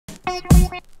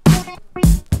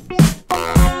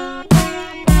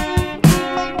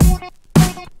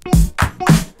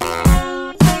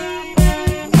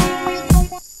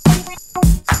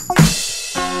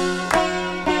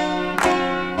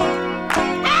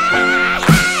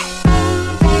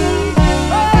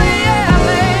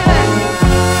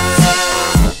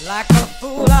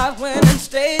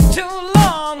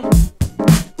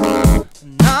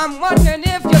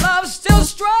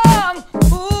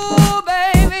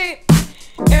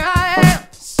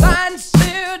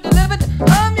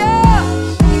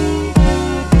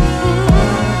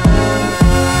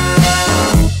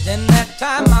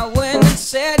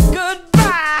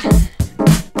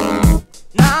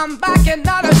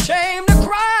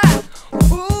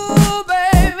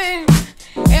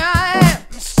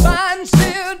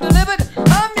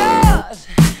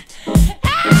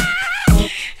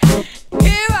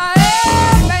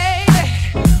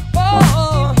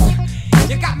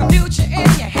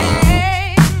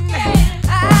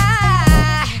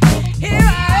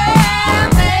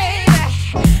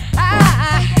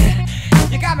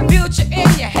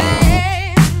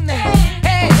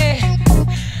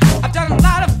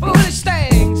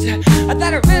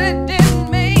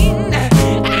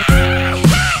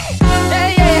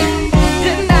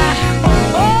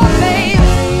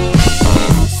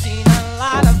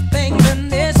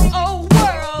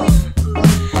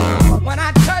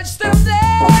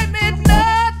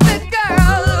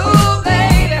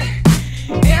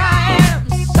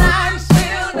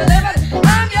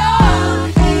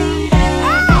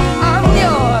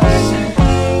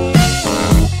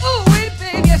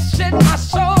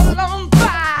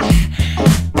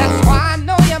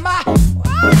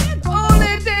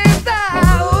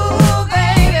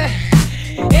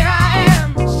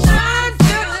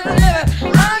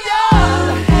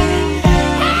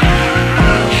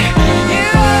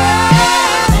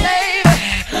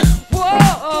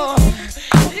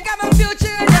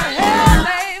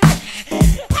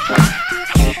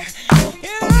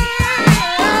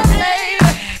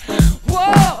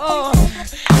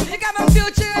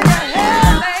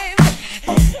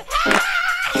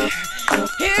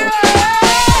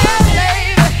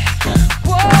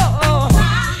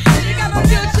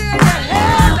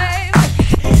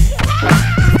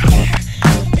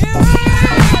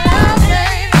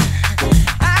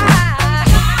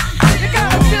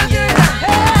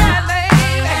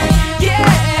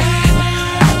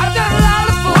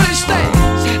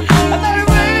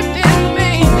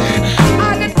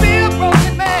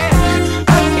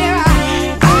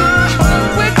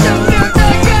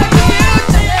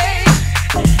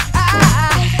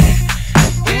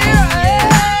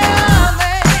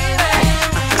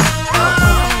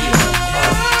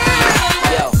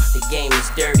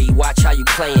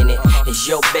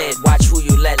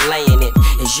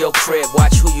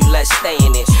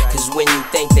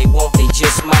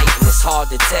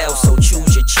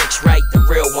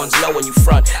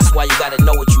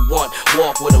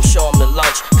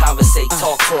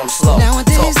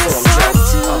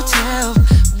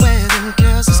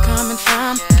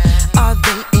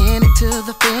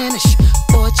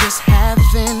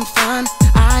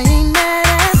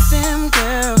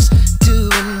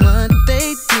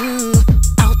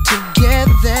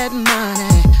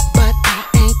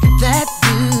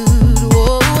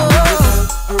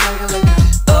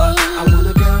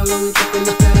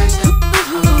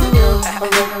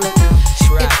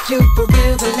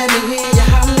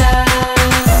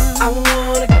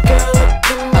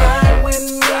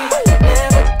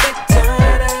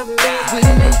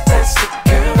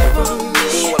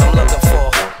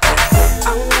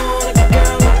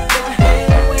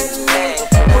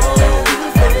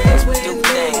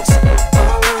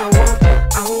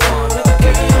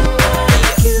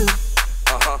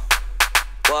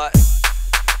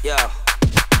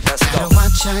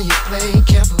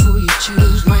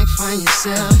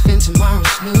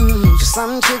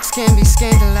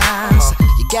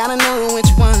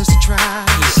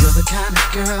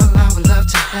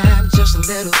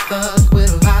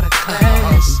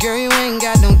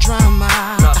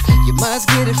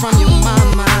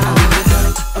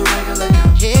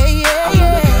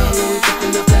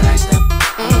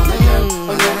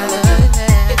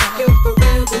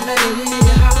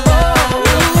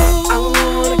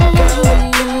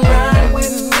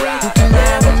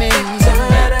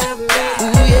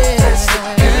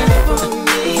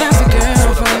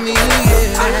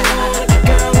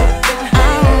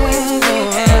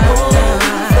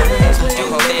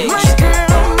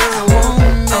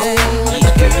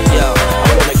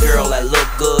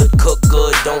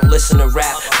listen to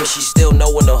rap, but she still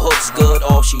know when the hook's good.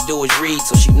 All she do is read,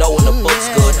 so she know when the book's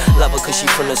good. Love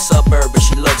suburban,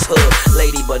 she looks hood.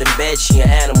 Lady, but in bed, she an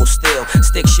animal still.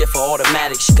 Stick shift for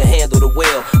automatic, she can handle the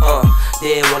wheel.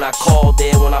 Dead when I call,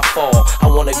 dead when I fall. I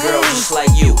want a girl just like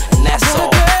you, and that's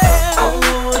all. I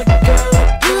want a girl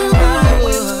like you, ride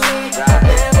with me,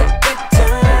 never get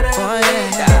tired of me.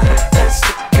 That's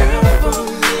the girl for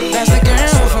me. That's the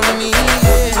girl for me.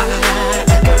 I want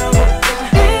a girl who can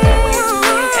hang with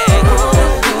me, hang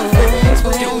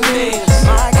on, do things.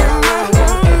 My girl, I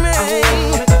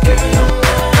want a girl.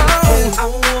 I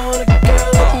want a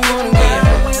girl who can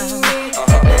ride with me,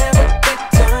 never get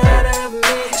tired of me.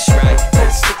 That's right.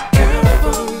 That's the girl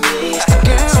for me. That's the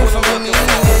girl for me.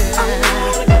 I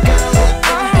want a girl who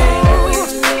can hang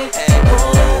with me, hang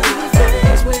on,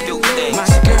 do things. My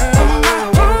girl,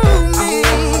 I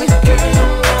want a girl.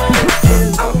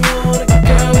 I want a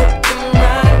girl who can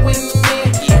ride with me,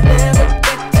 never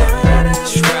get tired of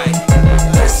me. That's right.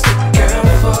 That's the girl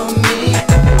for me.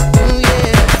 Ooh,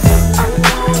 yeah. I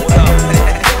want a girl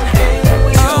who can hang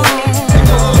with me,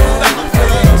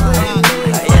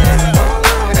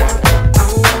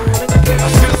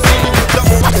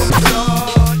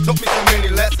 Taught me so many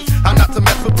lessons, how not to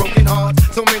mess with broken hearts.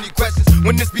 So many questions.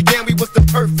 When this began, we was the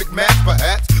perfect match.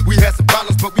 Perhaps we had some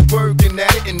problems, but we working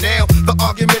at it. And now the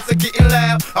arguments are getting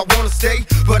loud. I wanna stay,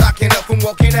 but I can't help from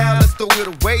walking out. Let's throw it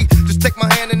away. Just take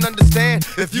my hand and understand.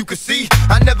 If you could see,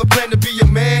 I never planned to be a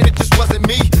man. It just wasn't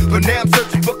me. But now I'm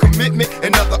searching for commitment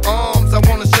and other arms. I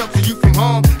wanna shelter you from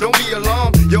harm. Don't be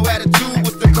alarmed. Your attitude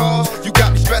was the cause. You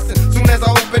got me stressing. Soon as I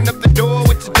open up the door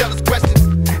with your jealous questions.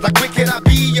 Like, where can I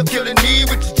be? You're killing me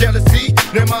with your jealousy.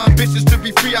 Now my ambitions to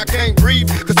be free, I can't breathe.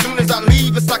 Cause soon as I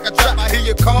leave, it's like a trap. I hear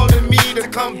you calling me to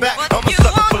come back. I'm a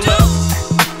sucker for love.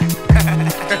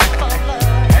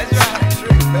 That's right.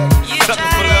 You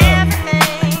tried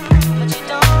everything, but you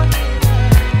don't give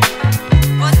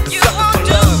up. What you won't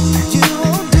do, You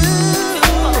won't do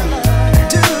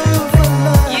for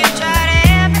love. you tried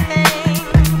everything,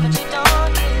 but you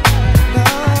don't give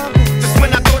up. Just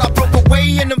when I thought I broke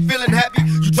away and I'm feeling happy,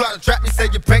 you try to trap me, say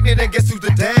you're pregnant, and guess who's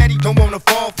the daddy? Don't wanna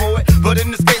fall for it, but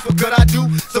in this case, what could I do?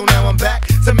 So now I'm back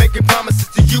to making promises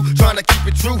to you, trying to keep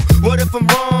it true. What if I'm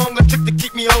wrong? A trick to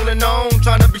keep me holding on,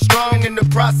 trying to be strong in the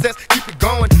process, keep it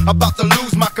going. About to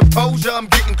lose my composure, I'm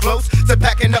getting close to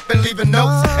packing up and leaving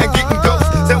notes and getting ghosts.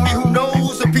 Tell me who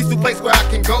knows a peaceful place where I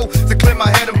can go to clear my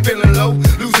head. I'm feeling low,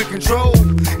 losing control.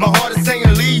 My heart is saying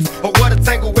leave, or what a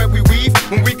tangle where we weave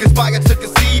when we conspire to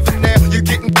conceive. And now you're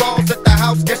getting calls at the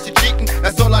house, guess you're cheating.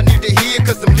 That's all I need to hear,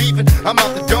 cause I'm leaving. I'm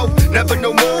out the door, never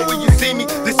no more when you see me.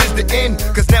 This is the end,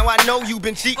 cause now I know you've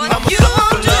been cheating. I'm a You sucker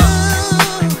for won't love.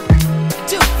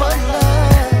 Do for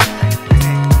love.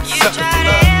 You Sucker for tried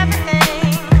love.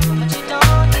 everything, but you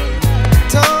don't give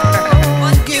up.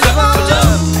 Don't give Sucker for up,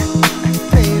 love.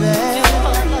 baby.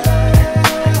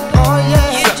 Oh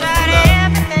yeah. You tried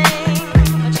everything,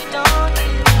 but you don't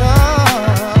give up.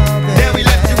 Oh, baby. Now we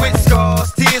left you with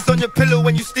scars, tears on your pillow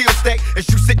and you still stay. As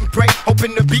you sit and pray,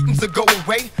 hoping the beatings will go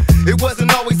away. It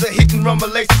wasn't always a hit and run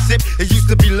relationship. It used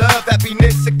to be love,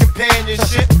 happiness, and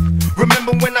companionship.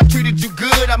 Remember when I treated you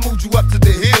good? I moved you up to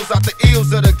the hills, out the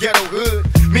ills of the ghetto hood.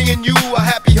 Me and you, a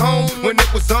happy home when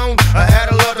it was on. I had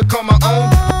a love to call my own.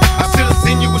 I should have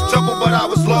seen you was trouble, but I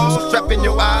was lost. Trapped in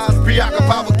your eyes,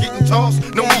 preoccupied with getting tossed.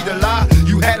 No need to lie,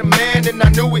 you had a man and I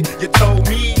knew it. You told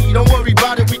me, don't worry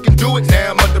about it, we can do it.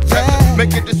 Now I'm under pressure,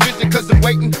 make a decision cause I'm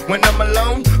waiting. When I'm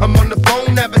alone, I'm on the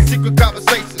phone having secret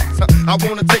conversations. I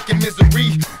wanna take your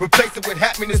misery, replace it with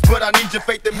happiness, but I need your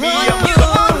faith in me. I'm a You sucker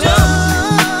won't for do.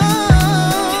 love.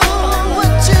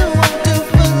 What you won't do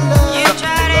for love. You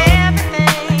tried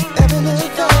everything, Every little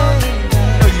thing.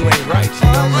 No, you ain't right, you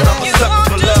know, but I'm a You sucker won't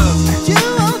for do. love. You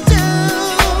won't do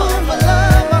for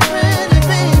love, my pretty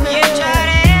baby. you tried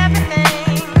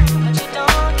everything, but you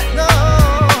don't give No.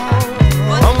 up.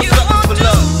 What I'm a you sucker won't for do,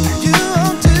 love. You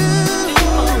won't do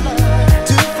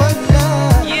for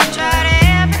love. you tried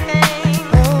everything,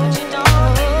 but you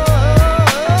don't give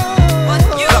up. What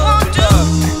you won't do,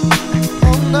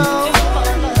 Oh no.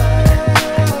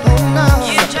 Oh no.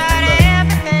 you tried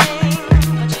everything,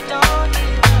 but you don't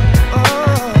give up. Oh.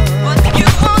 What you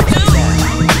won't do,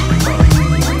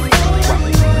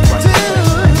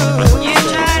 you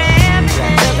tried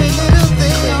everything, Every little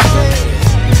thing.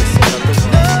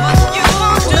 what you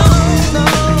won't do, No,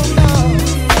 no.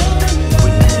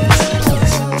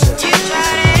 you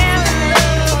tried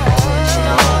everything.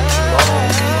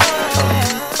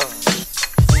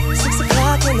 6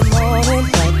 o'clock in the morning,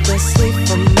 like the sleep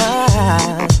from my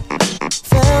eyes.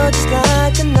 Felt just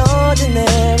like an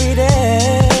ordinary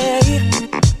day.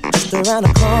 Just around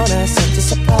the corner, such a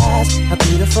surprise. A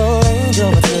beautiful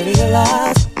angel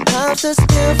materialized. I much to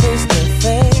still face to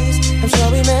face. I'm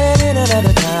sure we met in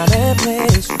another time and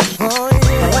place. Oh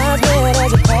yeah, my eyes met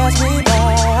as you passed me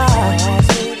by.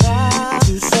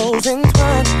 Two souls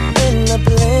entwined in the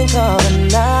blink of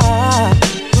an eye.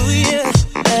 Ooh yeah,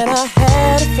 and I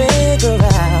had to figure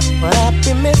out what I'd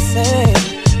be missing.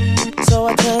 So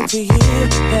I turned to you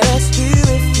and asked you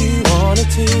if you wanted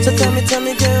to. So tell me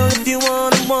girl, if you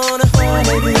wanna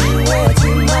Rendezvous, where to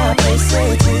my place,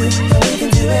 say to. And we can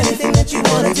do anything that you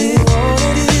wanna do.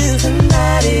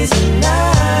 Tonight is the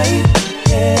night,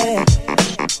 yeah.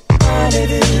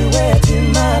 Rendezvous, where to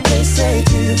my place, say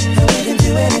to. And we can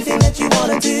do anything that you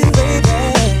wanna do,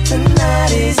 baby.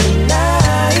 Tonight is the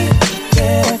night,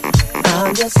 yeah.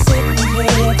 I'm just sitting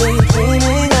here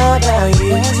daydreaming about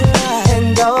you.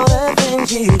 And all the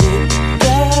things you do,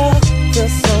 girl, feel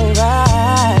so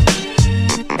right.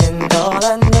 And all I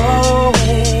know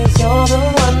is you're the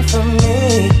one for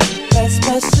me. That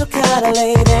special kind of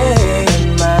lady in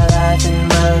my life,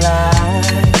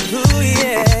 Ooh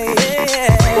yeah, yeah,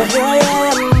 yeah. Well here I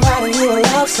am writing you a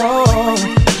love song,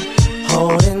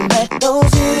 holding back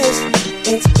those years.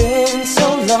 It's been so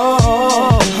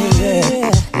long,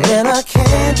 yeah. And I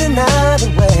can't deny the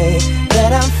way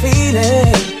that I'm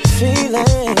feeling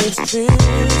it's true.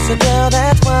 So girl,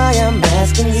 that's why I'm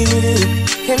asking you,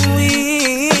 can we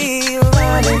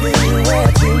rendezvous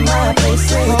where to my place,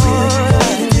 say to. We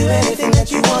can do anything that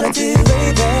you wanna do,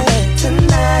 baby.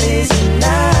 Tonight is the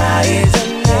night,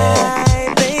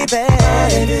 baby.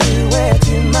 Rendezvous where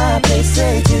to my place,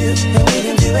 say to. And we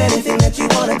can do anything that you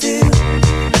wanna do.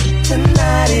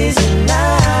 Tonight is the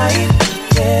night,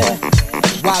 yeah.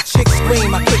 While chicks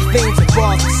scream, I kick things at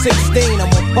bars at 16. I'm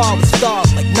on par with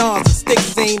stars like Nas and Stick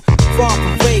Scene. Far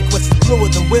from vague, what's bluer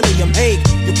than William Hague?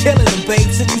 You're killing them, babe,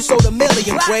 since you sold a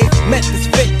million, Gray. Met this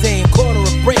fit dame, corner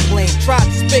of brick lane. Tried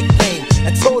to spit game,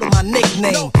 and told her my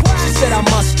nickname. She said I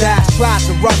must ask, tried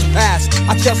to rush past.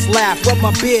 I just laughed, rubbed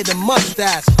my beard and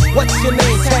mustache. What's your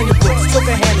name? Tanya Brooks. Took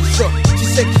her hand and shook. She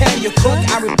said, can you cook?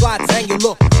 I replied, Tanya,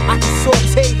 look, I can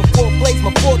saute before blaze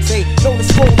my forte. Known to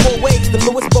score more waves than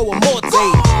Louis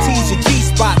Boamorte. Tease your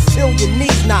G-spots till your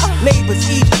knees knock. Neighbors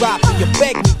eavesdrop and you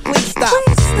beg me, please stop.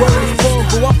 Word is born,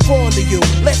 boo, I'm fond of you.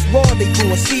 Let's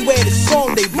rendezvous and see where this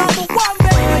song they Number one,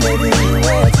 baby. Rendezvous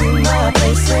where to my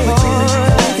place, say to.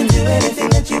 We can do anything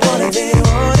that you wanna do.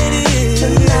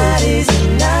 Tonight is the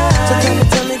night. So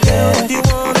tell me, girl, if you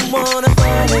wanna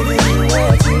rendezvous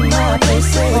where to my place,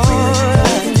 say to.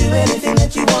 We can do anything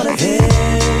that you wanna do.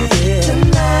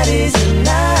 Tonight is the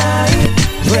night.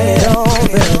 Pray on,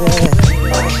 baby.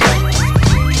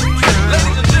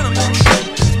 Ladies and gentlemen,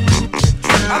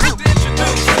 I'd like to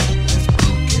introduce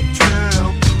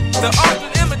the often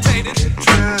imitated,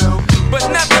 but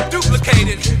never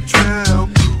duplicated,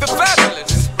 the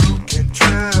fabulous,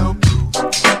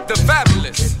 the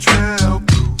fabulous.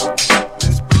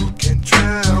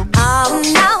 Oh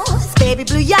no, it's baby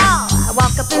blue, y'all. I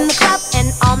walk up in the club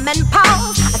and all men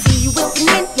pause. I see you whispering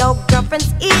in your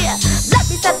girlfriend's ear. Let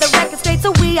me set the record straight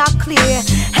so we are clear.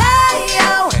 Hey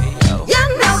yo,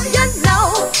 you know, you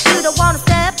don't wanna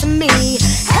step to me.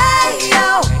 Hey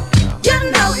yo, you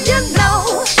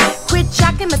know, quit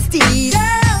jacking my steed.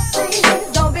 Girl,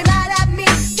 please, don't be mad at me.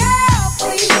 Girl,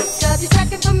 please, 'cause you're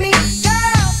checking for me.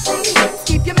 Girl, please,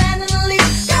 keep your man in the lead.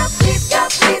 Girl, please, girl,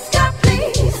 please, girl,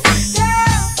 please.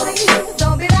 Girl, please,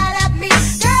 don't be mad at me.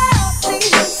 Girl,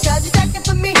 please, 'cause you're checking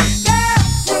for me. Girl,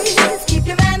 please, keep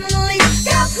your man in the lead.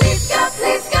 Girl, please, girl,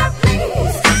 please, girl,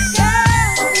 please.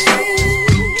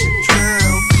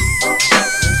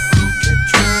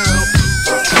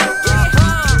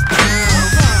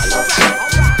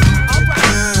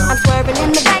 I'm swerving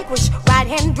in the vanquish,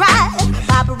 right-hand drive.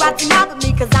 Paparazzi mob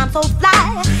me 'cause I'm so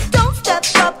fly. Don't step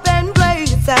up and play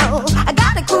yourself. I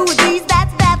got a crew with these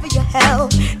that's bad for your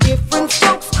health. Different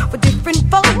strokes for different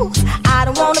folks. I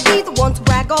don't wanna be the one to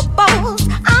brag or boast.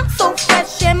 I'm so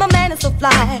fresh and my man is so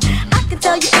fly. I can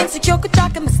tell you're insecure 'cause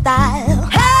you're in my style.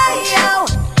 Hey yo,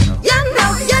 you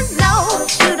know, you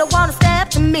don't wanna step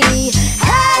to me.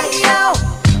 Hey yo,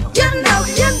 you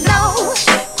know,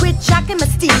 quit jacking my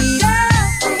steed. Girl,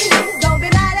 please, don't be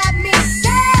mad at me.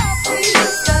 Girl,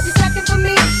 please, 'cause you're checking for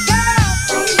me. Girl,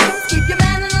 please, keep your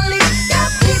man in the lead. Girl,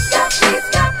 please, girl, please,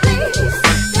 girl, please.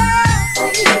 Girl,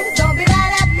 please, don't be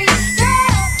mad at me.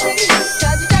 Girl, please,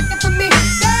 'cause you're checking for me.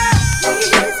 Girl,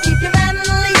 please, keep your man in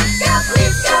the lead. Girl,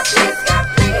 please, girl, please, girl,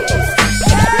 please.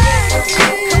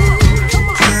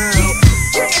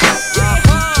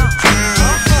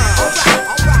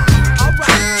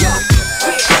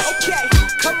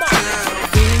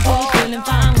 Feeling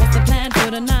fine, what's the plan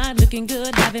for tonight? Looking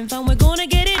good, having fun, we're gonna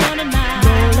get it on tonight.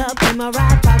 Roll up in my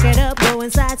ride, pocket up, go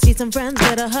inside, see some friends,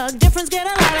 get a hug, difference, get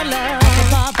a lot of love.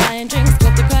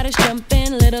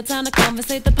 no time to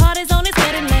conversate. The party's on, it's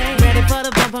getting late. Ready for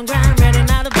the bump and grind, ready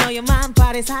now to blow your mind.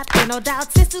 Party's hot, ain't no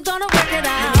doubt. Sister's gonna work it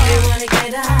out. You know you wanna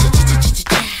get out.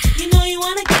 You know you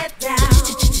wanna get down.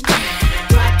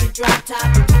 Drop the drop top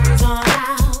and cruise on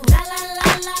out. La la la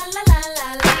la la la la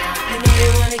la. You know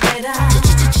you wanna get out.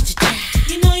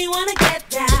 You know you wanna get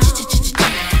down.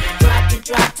 Drop the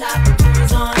drop top and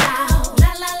cruise on out.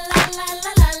 La la la la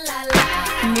la la la la.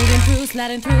 Moving through,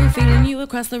 sliding through, feeling you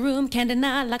across the room. Can't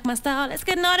deny, like my style. Let's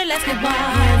get naughty, let's get wild.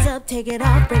 Hands up, take it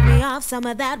off, break me off. Some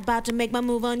of that, about to make my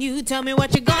move on you. Tell me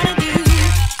what you gonna do.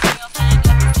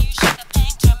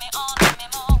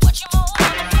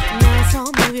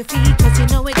 Move your feet, cause you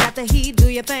know we got the heat. Do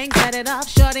your thing, set it off,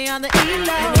 shorty on the E-low. You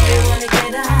know you wanna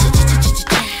get out.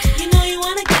 You know you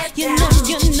wanna get down.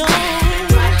 You know.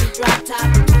 Drop the drop top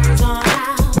and cruise on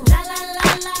out. La la la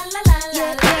la la la la la.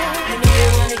 You know you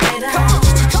wanna get out.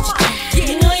 Come on, yeah.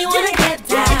 You know you wanna get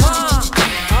down.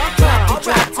 Drop the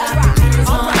drop top and cruise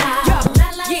on out. La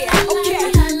la la la la.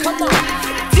 Come on.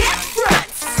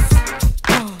 Difference.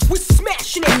 We're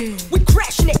smashing it. We're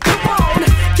crashing it. Come on.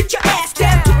 Get your ass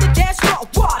down to the dance floor.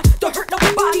 What? Don't hurt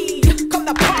nobody. Come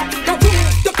the party. The room,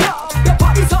 the club. The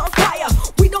party's on fire.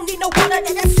 We don't need no water.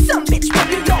 That's some bitch. But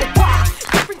you know why?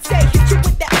 Different say hit you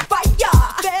with that fire.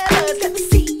 Fellas, let me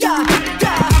see ya.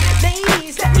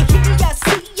 Ladies, let me hear ya.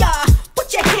 See ya.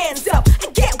 Put your hands up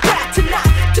and get wild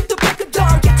tonight. To the break of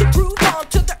dawn. Get your groove on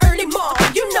to the early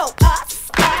morning. You know us.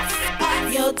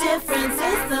 Your difference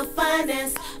is the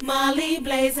finest. Molly,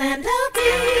 Blaze, and LD.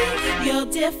 Your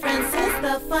difference is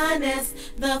the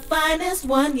finest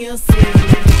one you'll see.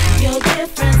 Your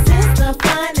difference is the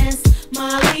finest.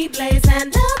 Molly, Blaze,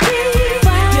 and LD.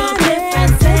 Your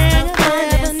difference is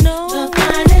the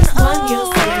finest one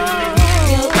you'll see.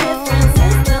 Your difference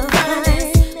is the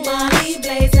finest. Molly,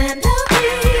 Blaze, and LD.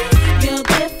 Your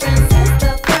difference is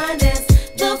the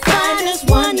finest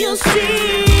one you'll see.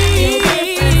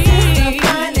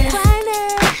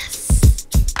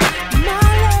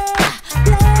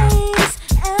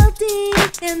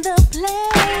 In the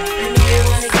place. You know you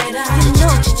wanna get out.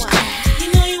 You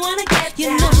know you wanna get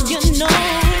down. You know.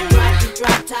 Drop the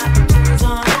drop top and cruise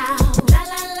on out. La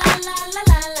la la la la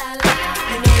la la la.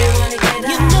 You know you wanna get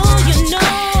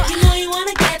out. You know you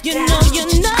wanna get down. You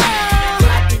know.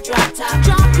 Drop the drop top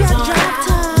and cruise on out.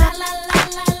 La la la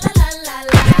la la la la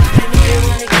la. You know you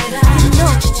wanna get out. You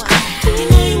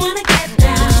know you wanna get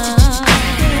down.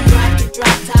 Drop the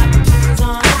drop top and cruise on out. La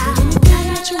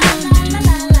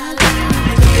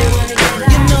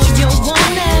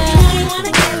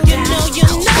la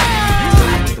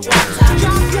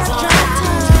la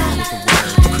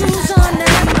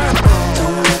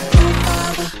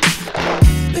la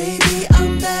la la.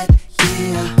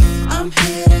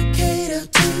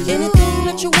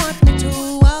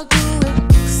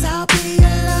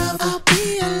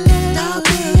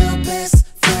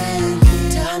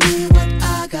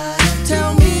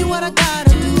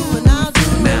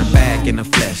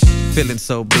 Feeling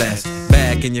so blessed,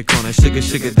 back in your corner, sugar,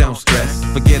 sugar, don't stress.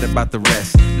 Forget about the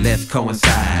rest, let's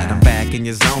coincide. I'm back in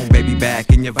your zone, baby, back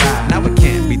in your vibe. Now it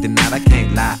can't be denied, I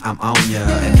can't lie, I'm on ya.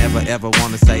 And never ever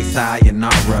wanna say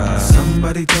sayonara.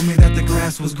 Somebody told me that the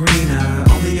grass was greener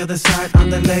on the other side, on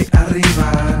the lake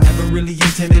arriba. Never really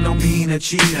intended on being a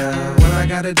cheater. What I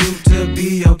gotta do to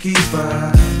be your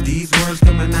keeper? These words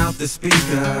coming out the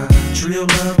speaker. Real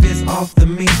love is off the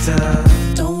meter.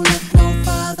 Don't look no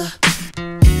farther.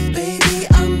 Baby,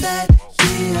 I'm that,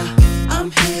 yeah. I'm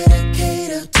here to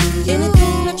cater to you.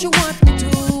 Anything that you want me to,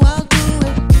 I'll do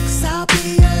it. 'Cause I'll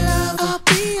be your lover. I'll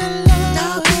be your lover.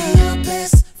 I'll be your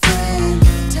best friend.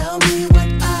 Tell me what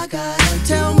I gotta do.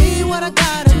 Tell me what I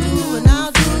gotta do and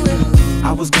I'll do it.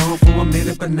 I was gone for a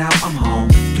minute, but now I'm home.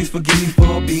 Please forgive me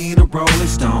for being a rolling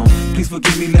stone. Please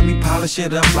forgive me, let me polish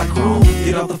it up like chrome.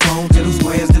 Get off the phone, tell them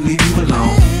squares to leave you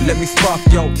alone. Let me spark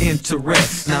your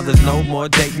interest. Now there's no more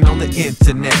dating on the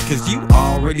internet. 'Cause you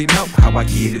already know how I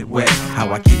get it wet.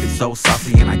 How I keep it so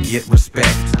saucy and I get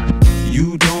respect.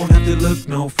 You don't have to look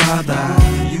no farther.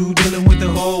 You dealing with the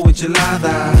whole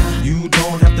enchilada. You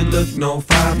don't have to look no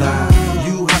farther.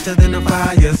 You hotter than a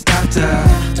fire starter.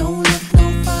 Don't look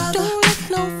no farther. Don't look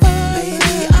no farther.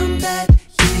 Baby, I'm that,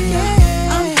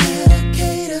 yeah. I'm here to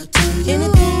cater to you.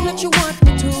 Anything that you want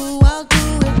me to, I'll do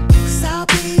it. 'Cause I'll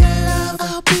be your lover.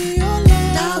 I'll be your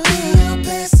lover. I'll be your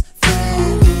best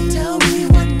friend. Tell me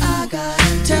what I gotta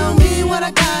do. Tell me what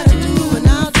I gotta do and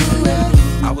I'll do it.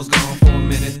 I was gone for a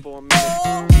minute.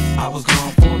 I was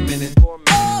gone for a minute.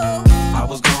 I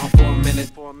was gone for a minute.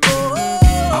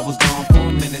 I was gone for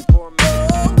a minute.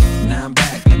 Now I'm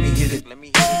back, let me hit it.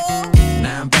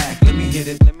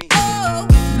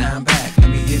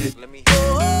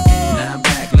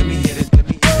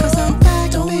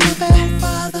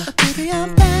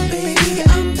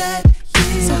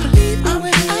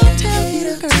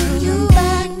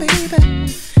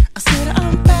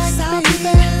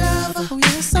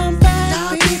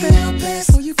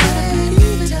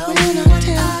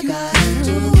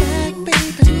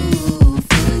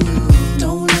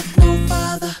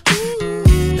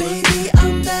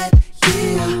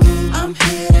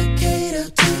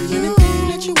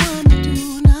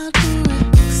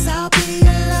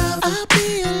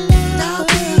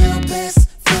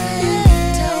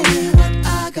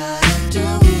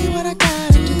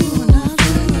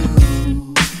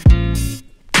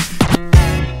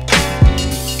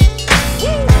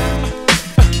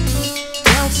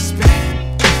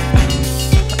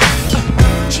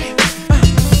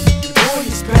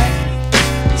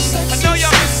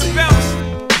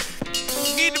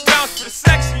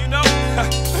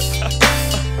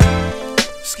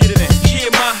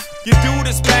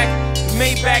 back.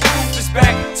 Maybach roof is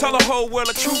back. Tell the whole world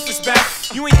the truth is back.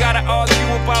 You ain't gotta argue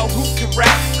about who can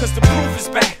rap, cause the proof is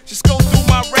back. Just go through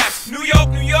my raps. New York,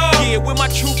 New York. Yeah, where my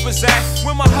troopers at?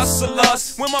 Where my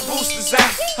hustlers? Where my boosters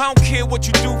at? I don't care what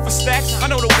you do for stacks. I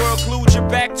know the world glued your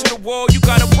back to the wall. You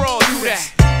gotta brawl through that.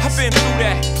 I've been through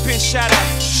that. Been shot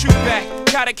at. Shoot back.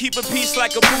 Gotta keep a peace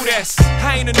like a boot ass.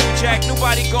 I ain't a new jack.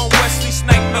 Nobody gon' Wesley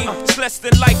snipe me. It's less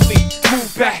than likely.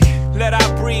 Move back. Let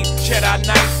I breathe. Jedi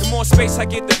Knight. The more space I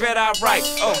get, the better I write.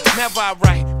 Oh, never I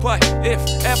write. But if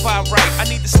ever I write, I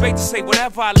need the space to say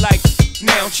whatever I like.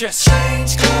 Now just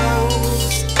change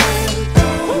clothes and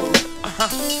go.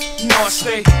 You know I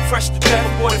stay fresh to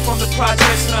death, aborted from the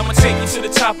projects, and I'ma take you to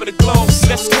the top of the globe.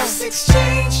 Let's go. Let's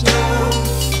exchange now.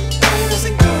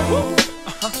 And go.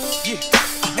 Yeah.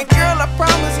 And girl, I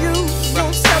promise you,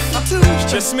 no substitute.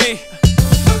 It's just me.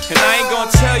 And I ain't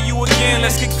gonna tell you again,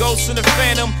 let's get ghosts in the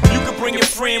phantom. You can bring your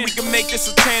friend, we can make this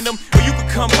a tandem. Or you can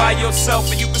come by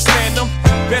yourself and you can stand them.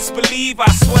 Best believe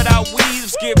I sweat out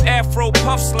weaves, give afro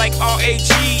puffs like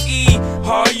R-A-G-E.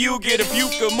 Hard you get if you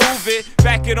could move it,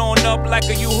 back it on up like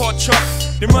a U-Haul truck.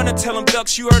 Then run and tell them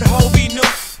ducks you heard Hobie knew.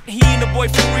 He and the boy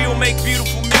for real make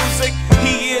beautiful music.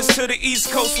 He is to the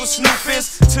East Coast where Snoop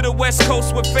is, to the West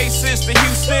Coast where Face is, to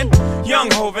Houston. Young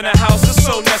Hov in the house, that's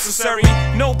so necessary.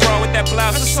 No bra with that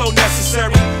blouse, that's so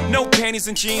necessary. No panties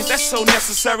and jeans, that's so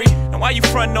necessary. And why you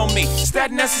frontin' on me? Is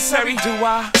that necessary? Do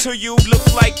I? To you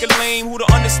look like a lame who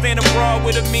don't understand a bra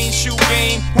with a mean shoe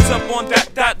game. Who's up on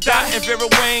dot and Vera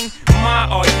Wang? My,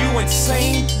 are you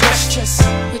insane? That's just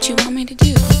what you want me to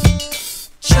do.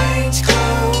 Change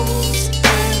clothes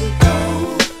and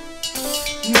go.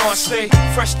 You know I stay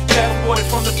fresh to death, aborted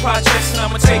from the projects, and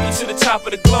I'ma take you to the top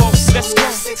of the globe. Let's go.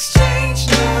 Let's exchange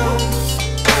now.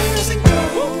 And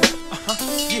go.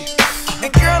 Yeah.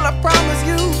 And girl, I promise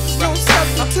you, no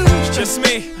substitute. It's just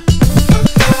me.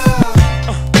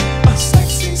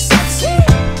 Sexy, sexy.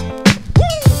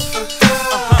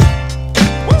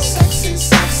 Sexy,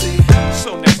 sexy.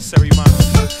 So necessary, man.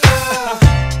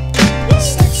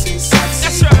 Sexy, sexy.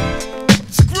 That's right.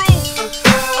 It's a groove.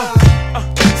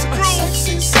 It's a groove.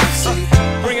 Sexy, sexy.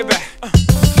 Bring it back.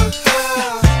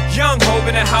 Young Hov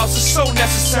in the house is so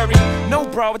necessary. No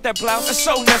bra with that blouse, that's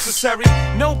so necessary.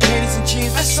 No panties and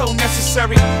jeans, that's so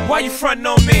necessary. Why you frontin'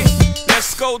 on me?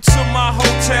 Let's go to my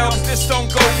hotel, if this don't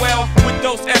go well with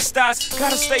those S-dots.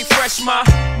 Gotta stay fresh, my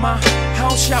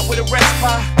house shot with a rest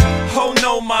by. Oh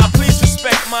no, ma, please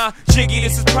respect my jiggy.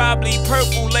 This is probably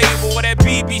purple label or that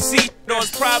BBC, or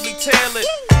it's probably tailored.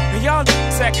 And y'all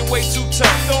acting way too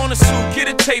tough. Throw on a suit, get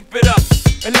it, tape it up,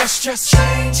 and let's just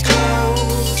change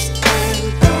clothes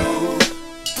and go.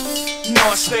 You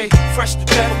know I stay fresh to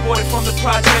death, aborted from the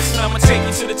projects, and I'ma take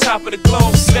you to the top of the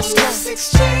globe. Let's go. Let's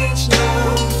exchange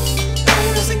now.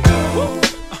 And go.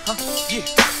 Yeah.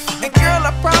 And girl,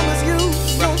 I promise you,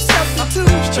 no substitute.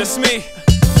 It's just me.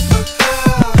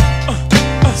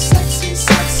 Sexy,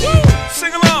 sexy.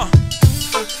 Sing along.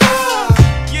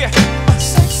 Yeah.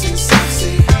 Sexy,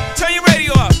 sexy. Turn your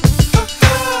radio up.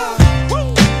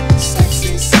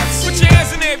 Sexy, sexy. Put your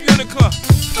hands in there if you're in the club.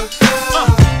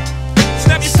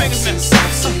 Snap your fingers now.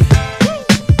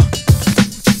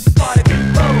 Party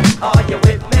people, are you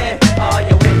with me? Are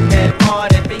you with me?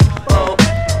 Party people.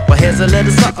 Well, here's a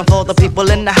little something for the people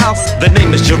in the house. The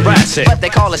name is Jurassic, but they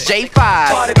call us J5.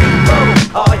 Party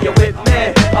people, are you with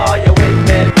me? Are you with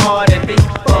me? Party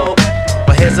people.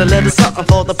 Well, here's a little something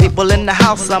for the people in the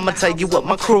house. I'ma tell you what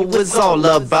my crew is all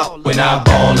about. We're not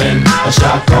ballin', a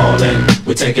shot callin'.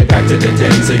 We take it back to the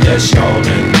days of yes,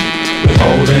 y'allin'. We're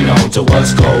holding on to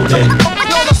what's golden.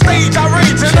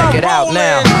 Check it out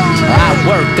now. I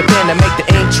work the pen to make the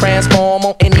ink transform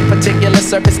on any particular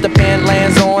surface the pen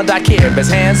lands on. I care if it's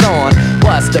hands on.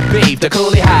 What's the beef? The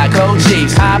coolie high code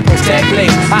chiefs, high post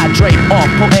techniques. I drape off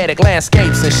poetic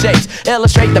landscapes and shapes.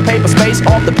 Illustrate the paper space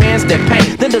off the pens that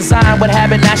paint. Then design what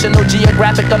habit, National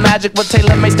Geographic, the magic with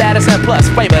tailor-made status and plus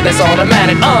flavor that's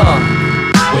automatic.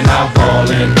 We're not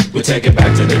ballin', we take it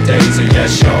back to the days of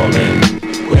yes, y'allin'.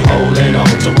 We're holding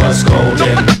on to what's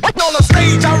golden. On the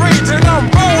stage, I rage and I'm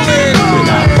rolling. We're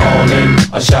not ballin',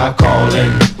 a shot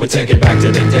callin'. We take it back to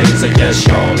the days of yes,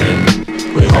 y'allin'.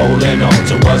 We're holding on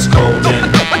to what's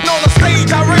golden. On the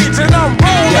stage, I rage and I'm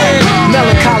rolling.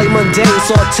 Melancholy, mundane,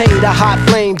 sort Imitate a hot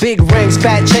flame, big rings,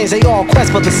 fat chains, they all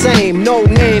quest for the same. No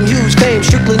name, huge fame,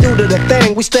 strictly new to the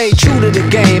thing. We stay true to the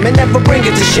game and never bring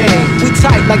it to shame. We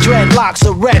tight like dreadlocks,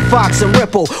 a red fox and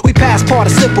ripple. We pass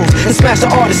participles and smash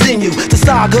the artist in you. The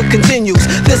saga continues,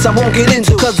 this I won't get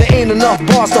into, cause there ain't enough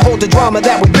bars to hold the drama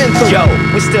that we've been through. Yo,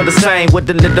 we still the same with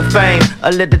a little fame,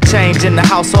 a little change in the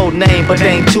household name, but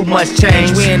ain't too much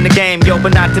change. We in the game, yo,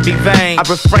 but not to be vain. I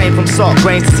refrain from salt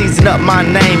grains to season up my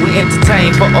name. We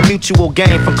entertain for a mutual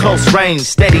gain from close range,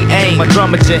 steady aim. My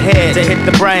drum at your head to hit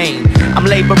the brain. I'm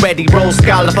labor ready, roll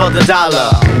scholar for the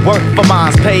dollar. Work for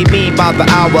mines, pay me by the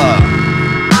hour.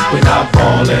 We're not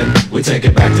falling, we take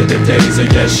it back to the days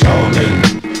of yes, y'allin'.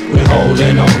 We're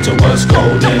holding on to what's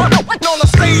golden. On the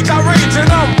stage I rage and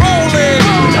I'm rolling.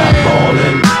 We're not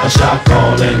falling, a shot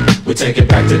calling. We take it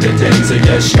back to the days of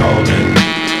yes, y'allin'.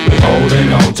 We're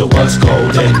holding on to what's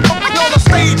golden. On the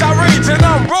stage I rage and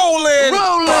I'm rolling.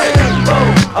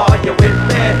 Are you with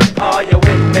me? Are you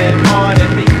with me?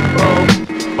 Pardon me,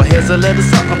 Well, here's a little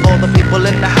something for the people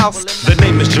in the house. The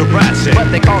name is Jurassic,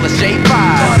 but they call us J5.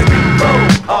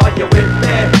 Are you with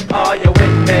me? Are you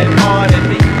with me? Pardon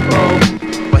me,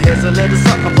 Well, here's a little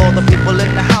something for the people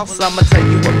in the house. I'ma tell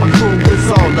you what my crew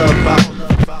is all about.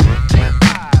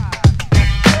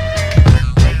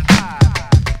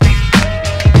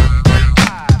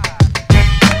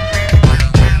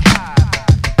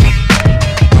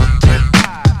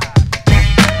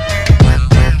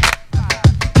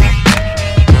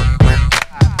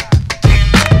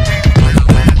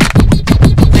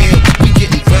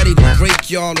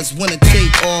 Y'all, it's winner take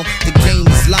all. The game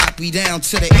is locked, we down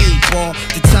to the 8 ball.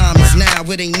 The time is now,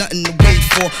 it ain't nothing to wait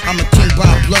for. I'm a king by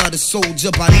blood, a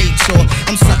soldier by nature.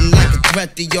 I'm something like a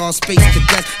threat to y'all space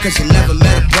cadets, cause you never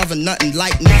met a brother, nothing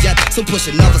like me yet. So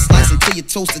push another slice until you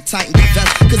toast it tight in your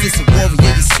vest, cause it's a warrior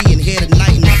you see and hear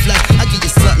tonight in the flesh. I give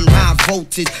you something high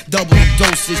voltage, double the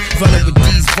dosage. Running with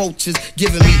these vultures,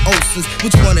 giving me ulcers.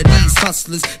 Which one of these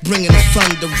hustlers bringing us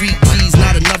thunder? Read G's,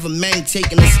 not another man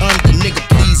taking us under. Nigga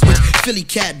please, which Philly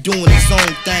cat doing his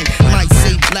own thing. Might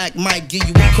say black, might give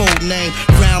you a code name.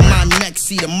 Round my neck,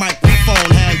 see the microphone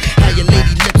hang. How your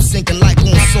lady lip syncing like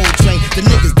on Soul Train. The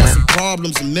niggas that's some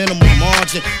problems, a minimum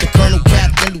margin. The colonel,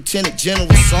 captain, lieutenant, general,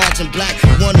 sergeant, black.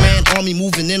 One man army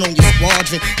moving in on your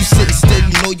squadron. You sitting still,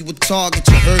 you know you a target,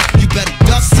 you heard. You better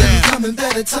duck down. Coming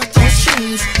better tuck those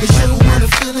chains, cause you don't wanna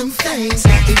feel them things.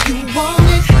 If you want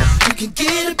it, you can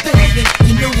get it, baby.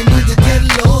 You know you need to get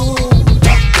low.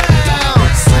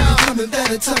 Coming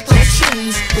better tuck those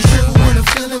chains, cause you don't wanna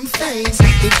feel them things.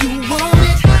 If you want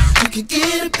it, you can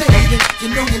get it, baby. You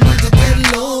know you need to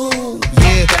get low.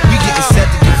 Yeah, we getting set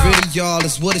to get rid of y'all,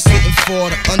 that's what it's hitting for.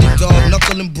 The underdog,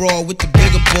 knuckle and brawl with the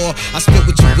bigger ball. I spit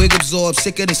with your wig absorbed,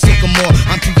 sicker than sycamore.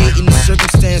 I'm creating the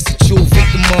circumstance that you're a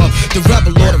victim of. The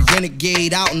rebel or the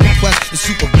renegade out in the quest. The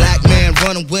super black man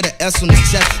running with an S on his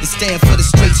chest. And stand for the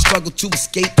straight struggle to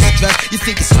escape the stress. You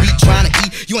think it's sweet trying to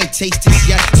eat, you ain't tasted this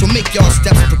yet. So make y'all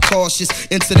steps precautious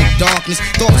into the darkness.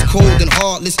 Thoughts cold and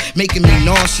heartless, making me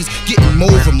nauseous. Getting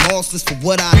more remorseless for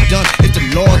what I've done. If the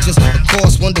law just, of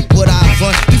course, wonder what I've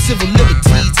run. Them civil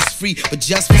liberties is free, but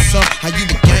just for some. How you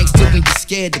a gangster when you're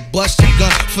scared to bust your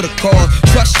gun for the cause?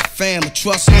 Trust your fam, or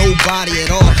trust nobody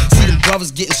at all. See them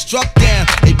brothers getting struck down,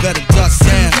 they better dust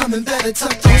down. Coming better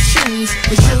tuck those chains,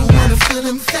 cause you don't wanna feel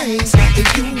them things. If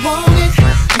you want it,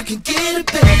 you can get it,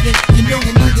 baby. You know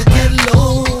you need to get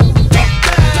low.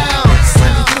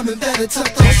 Coming better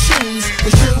tuck those chains,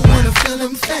 cause you don't wanna feel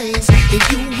them things. If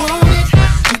you want it,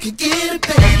 you can get it,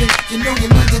 baby. You know you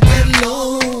need to get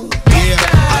low. Yeah,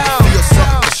 I can feel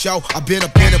something for show. I've been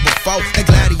up in it before. That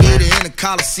gladiator in the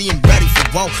Coliseum, ready for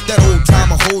war. That old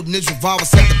timer holding his revolver,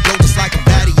 set the blow just like a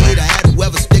gladiator. Had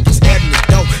whoever stick his head in the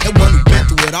dough. That one who been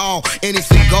through it all,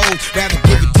 anything goes. Rather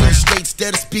give it to you straight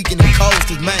instead of speaking in codes.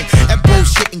 Cause man, that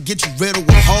bullshit can get you riddled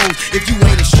with hoes. If you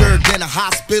ain't insured, then the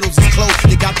hospitals is closed.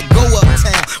 You got to go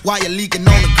uptown while you're leaking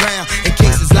on the ground. In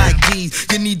cases like these,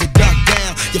 you need to duck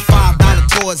down. Your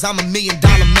 $5 toys, I'm $1 million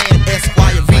man.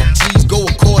 Esquire, read G's, go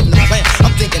according to plan.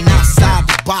 I'm thinking outside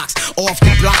the box, off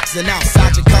the blocks, and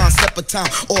outside your concept of time,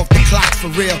 off the clocks for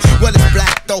real. Well, it's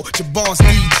black though, your boss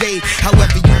DJ.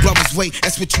 However you brothers wait,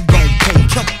 that's what you gon' pay.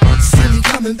 Come on. See me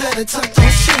coming better tuck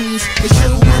those chains, cause you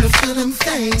don't wanna feel them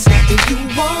things. If you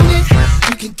want it,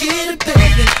 you can get it,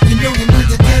 baby. You know you need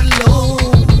to get low.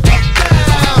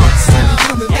 See me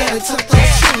coming better tuck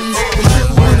those chains, cause you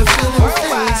don't wanna feel them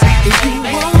things. If you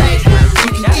want it,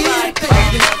 you can get it,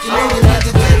 baby. You know you need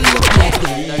to get low.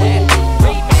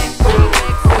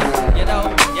 You know,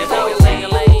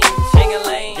 sing-a-ling,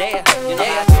 sing-a-ling. Yeah, you know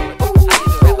I do it. I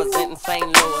used to represent St.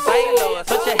 Louis. St. Louis,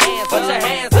 put your hands, put your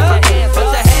hands, put your hands, put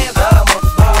your hands up.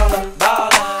 I'm a baller,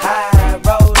 baller, high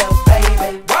roller.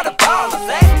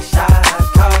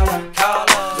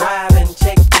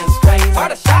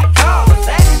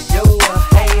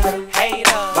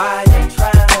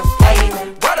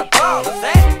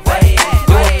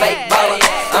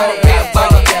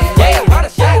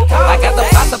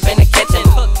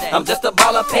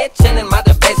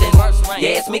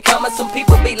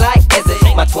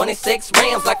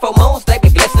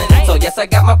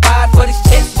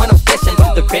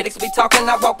 Critics be talking,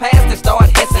 I walk past and start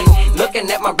hissing. Looking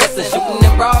at my wrist and shooting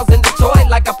them bras in Detroit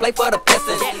like I play for the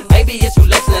Pistons. Maybe it's you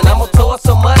listening, I'm on tour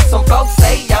so much, some folks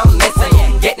say I'm missing.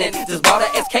 Getting it, just bought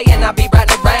a SK and I be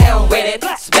riding around with it.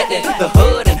 Spitting the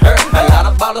hood and her. A lot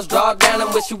of ballers draw down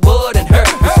and wish you would and her.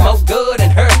 We smoke good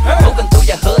and her. Moving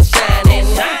through your hood shining.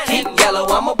 Keep yellow,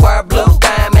 I'ma wear blue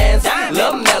diamonds.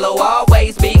 Lil' mellow,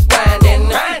 always be grinding.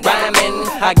 Rhyming,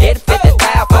 I get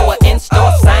 55 for an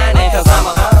in-store signing. Cause I'm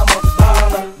a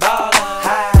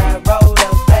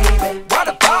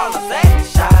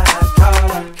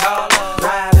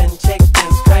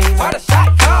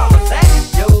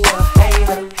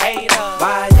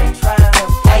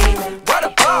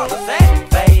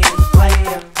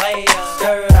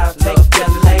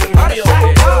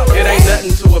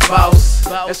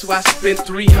That's why I spent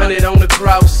 300 on the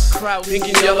cross. Pink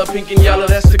and yellow,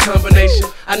 that's the combination.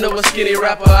 I know a skinny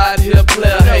rapper out here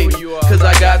play a hate. Cause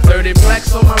I got 30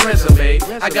 plaques on my resume.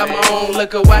 I got my own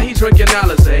liquor while he drinking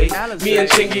Alizé. Me and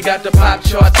Chingy got the pop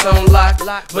charts on lock,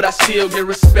 but I still get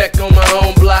respect on my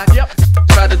own block.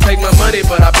 Tried to take my money,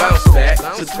 but I bounced back.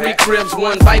 So 3 cribs,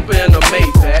 1 Viper, and a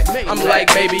Maybach. I'm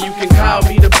like, baby, you can call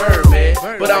me the Birdman,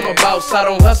 but I'm a boss, I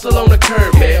don't hustle on the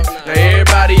curb, man. Now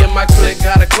everybody in my clique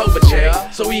got a Clover chain,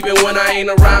 so even when I ain't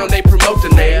around, they promote the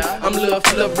name. I'm Lil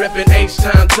Flip ripping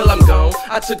H-Town till I'm gone.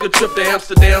 I took a trip to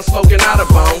Amsterdam smoking out a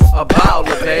bone. A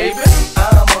baller, baby.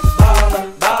 I'm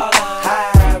a baller,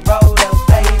 high roller,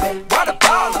 baby. What a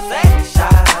baller, say.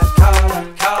 Shot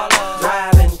caller,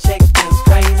 driving chickens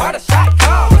crazy. What a shot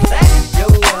caller, say. You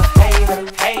a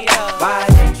hater, why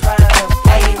you tryna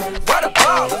play me? What a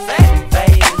baller, say.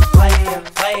 Fake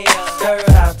player, skirt,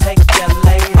 I'll take you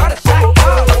later. What a shot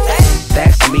caller, say.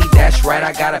 That's me, that's right,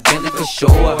 I got a Bentley for sure.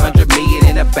 100 million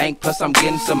in the bank, plus I'm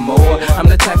getting some more. I'm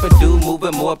the type of dude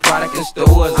moving more product in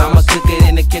stores. I'ma cook it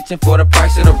in the kitchen for the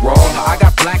price of the raw. I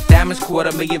got black diamonds,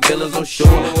 250,000 villas on shore.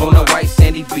 On the white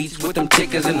sandy beach with them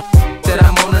chickens and that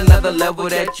I'm on another level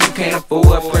that you can't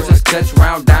afford. Princess cuts,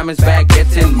 round diamonds,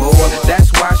 baguettes and more.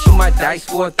 That's why I shoot my dice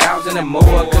for 1,000 and more.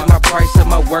 Cause my price of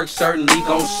my work certainly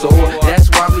gon' soar. That's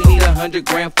why we need 100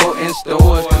 grand for in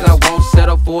stores. Cause I won't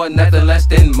settle for nothing less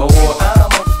than more.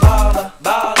 I'm a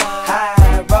baller,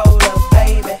 high roller,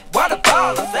 baby. What a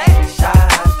baller, say. Shot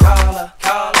caller,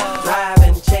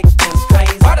 driving chickens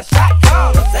crazy. What a shot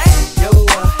caller, say. You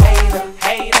a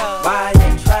hater, why you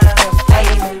tryna play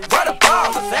me? What a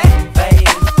baller, say.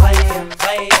 Fake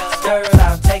player, skirt,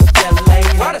 I'll take you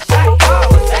later. What a shot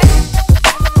caller, say.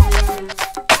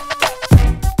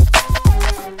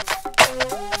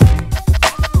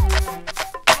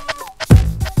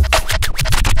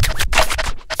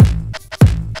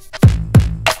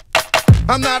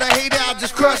 I'm not a hater, I'll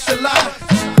just crush a lot,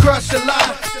 crush a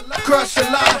lot, crush a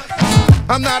lot.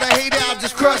 I'm not a hater, I'll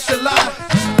just crush a lot,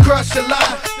 crush a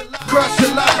lot, crush a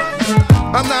lot.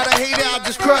 I'm not a hater, I'll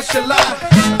just crush a lot,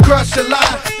 crush a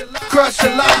lot, crush a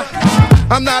lot.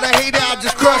 I'm not a hater, I'll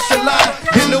just crush a lot.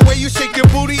 In the way you shake your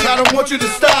booty, I don't want you to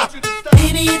stop.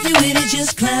 Baby, if you with it,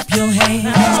 just clap your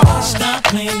hands. Stop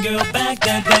playing, girl, back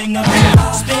that thing up.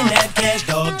 Spend that cash,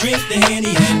 dog, drink the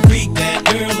Henny and freak that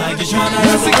girl like you're trying to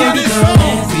have a party, girl.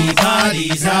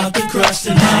 Everybody's out to crush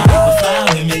tonight. The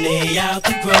fly women, they out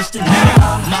to crush tonight.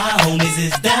 My homies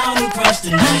is down to crush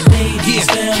tonight. Ladies,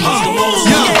 fellas, come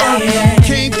on.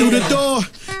 Came through the door,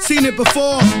 seen it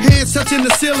before. Hands touching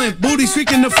the ceiling, booty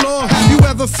streaking the floor. Have you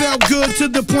ever felt good to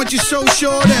the point you're so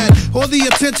sure that all the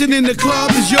attention in the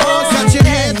club is yours? Got your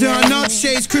hair done up,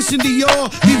 shades Christian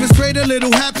Dior. Even straight a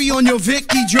little happy on your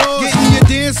Vicky drawers. Getting your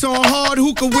dance on hard,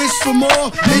 who could wish for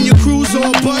more? And your cruise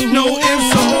all but no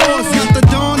ifs or ors. Got the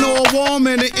dawn all warm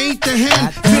and it ain't the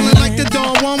hen. Feeling like the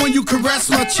dawn warm when you caress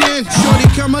my chin. Shorty,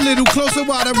 come a little closer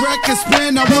while the record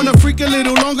spin. I wanna freak a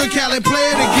little longer, Cali,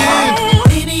 play it again.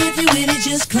 Baby, if you with it,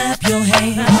 just clap your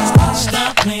hands.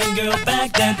 Stop playing, girl,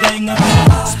 back that thing up.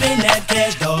 Spend that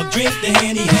cash, dog, drink the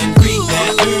Henny and freak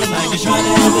that girl like you're trying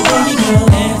to have a baby, girl.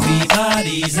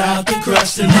 Everybody's out to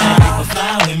crush tonight. The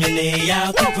fly women, they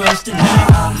out to crush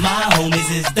tonight. My homies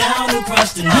is down to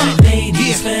crush tonight.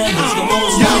 Ladies, fellas, come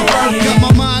on. Got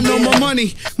my mind on my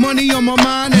money, money on my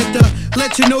mind at the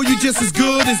let you know you just as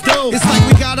good as dope. It's like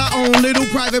we got our own little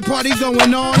private party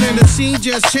going on, and the scene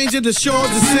just changing the shores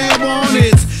of San Juan.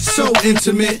 It's so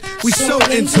intimate, we so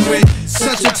into it.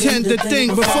 Such a tender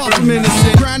thing, but far from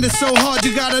innocent. Grinding so hard,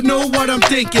 you gotta know what I'm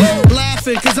thinking.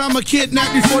 Laughing, cause I'm a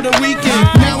kidnap before the weekend.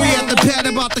 Now we at the pad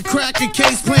about the cracker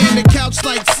case, playing the couch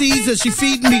like Caesar, she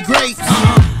feeding me grapes.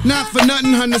 Not for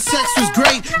nothing, hun, the sex was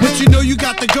great, but you know you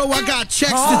got to go, I got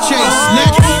checks to chase.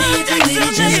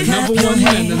 Number one,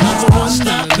 number one.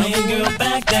 Stop playing, girl,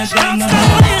 back that thing up.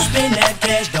 Spend that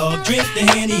cash, dog. drink the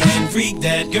Henny and freak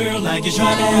that girl like you're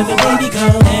trying to have a baby.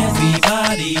 Cause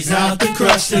everybody's out to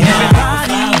crush tonight.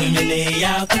 My women, they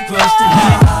out to crush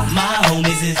tonight. My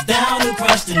homies is down to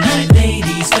crush tonight.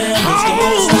 Ladies, fellas, come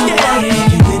on, stop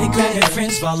playing. You with it, grab your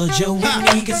friends, follow Joe with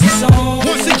me, cause it's on.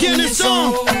 Once again, it's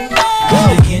on.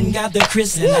 The Ken got the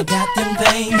Chris and I got them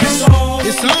things. It's on,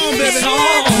 it's on, baby. It's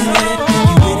on.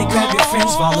 You with it, grab your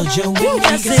friends, follow Joe with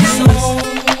me, cause it's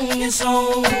on. It's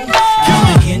on.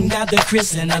 The Ken got the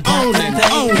Chris and I got them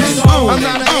things. I'm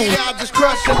not a hater, I just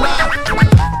crush a lot.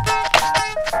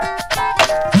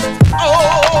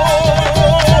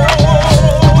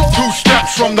 Two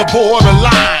steps from the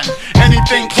borderline.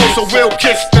 Anything closer will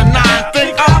kiss the nine.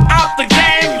 Think I'm out the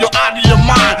game, you're out of your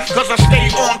mind. Cause I stay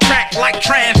on track like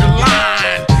transit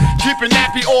line. Keeping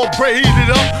nappy all braided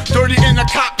up. Dirty in the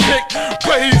cockpit,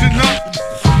 blazing up.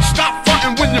 Stop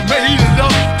frontin' when you made it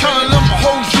up. Telling them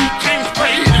hoes you things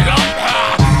faded up.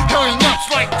 Hailing nuts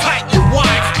like tight, you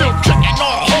wide. Still tricking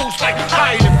all hoes like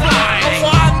hide and fly. That's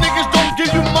why niggas don't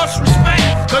give you much respect.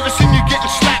 Cause I seen you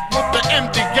getting slapped with the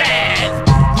empty gas.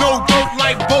 No dirt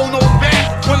like Bono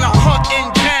back. When I hunt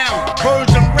in town,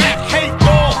 birds and rats hate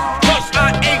dog. Plus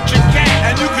I ate your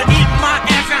cat. And you can eat my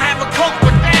ass and have a coke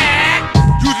with that.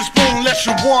 You just spoon unless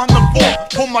you want the fork.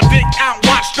 Pull my dick out,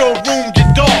 watch the room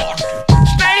get dark.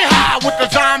 Stay high with the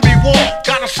zombie walk.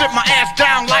 Gotta sit my ass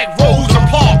down like Rosa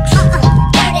Parks.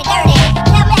 Dirty, dirty,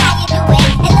 tell me how you do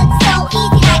it. It looks so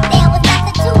easy like there was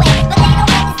nothing to it. But they don't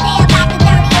understand about the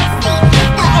dirty MC.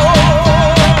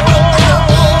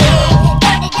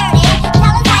 Dirty, dirty,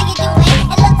 tell us how you do it.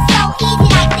 It looks so easy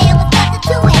like there was nothing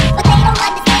to it. But they don't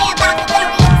understand about the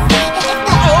dirty MC.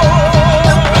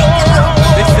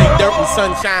 They say dirt and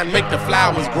sunshine make the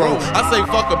flowers grow. I say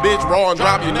fuck a bitch raw and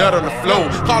drop your nut on the floor.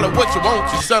 Call it what you want,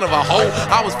 you son of a hoe.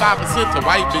 I was 5% to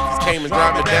white bitches came and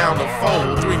dropped it down the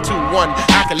phone. 3, 2, 1,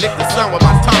 I can lick the sun with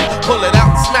my tongue. Pull it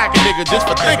out and smack a nigga just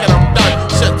for thinking I'm done.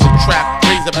 Shut your trap,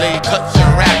 razor blade, cut your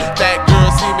rap. That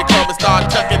girl see me come and start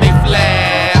tucking they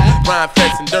flab. Rhyme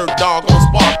Fest and Dirt Dog gon'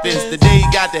 spark this. The day he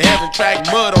got the heaven track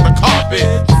mud on the carpet.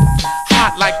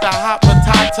 Hot like the hot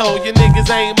potato. You niggas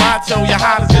ain't macho, you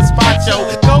hot as just macho.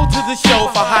 Go to the show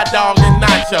for hot dog and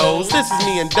nachos. This is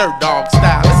me and Dirt Dog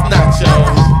style, it's nachos.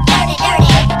 Dirty, dirty,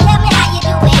 tell me how you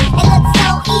do it. It looks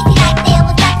so easy like there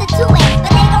was nothing to it. But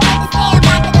they don't understand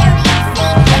about the dirty MC.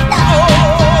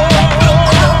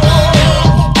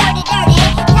 Dirty, dirty,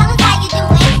 tell us how you do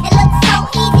it. It looks so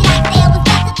easy like there was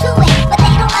nothing to it. But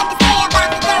they don't understand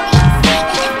about the dirty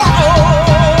MC.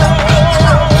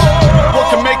 What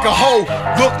can make a hoe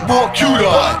look more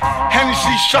cuter?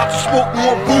 Hennessy shots to smoke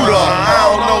more Buddha.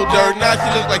 I don't know, Dirt, now she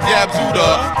look like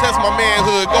Yabzuda. Test my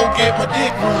manhood, go get my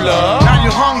dick ruler. Now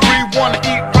you're hungry, wanna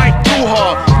eat right through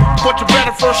her. But you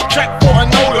better first check for a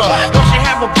noter. Does she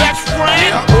have a best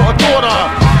friend or a daughter?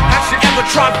 Has she ever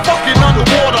tried fucking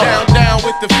underwater? Down, down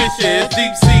with the fishes,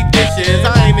 deep sea dishes.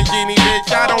 I ain't a genie,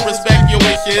 bitch, I don't respect your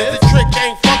wishes. The trick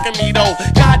ain't fucking me though.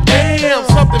 Goddamn,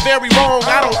 something very wrong,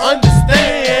 I don't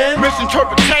understand.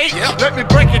 Misinterpretate, let me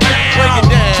break it down. Break it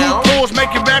down. Two pulls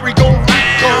make your merry go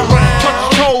round. Touch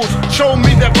your toes, show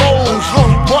me that rose.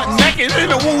 Butt naked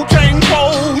in a Wu-Tang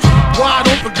pose. Wide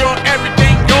open girl,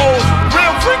 everything goes.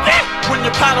 Real freaky when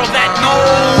you paddle that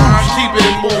nose. I keep it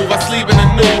and move, I sleep in the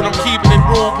nude. I'm keeping it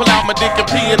rude, pull out my dick and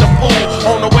pee in the pool.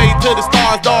 On the way to the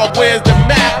stars, dog, where's the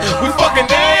map? We fucking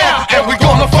there, and we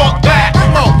gonna fuck back.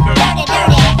 Come on. Dirty,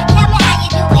 dirty, tell me how you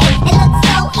do it. It looks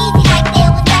so easy like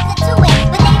there was nothing to it.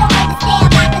 But they don't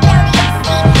understand about the dirty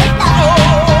MC.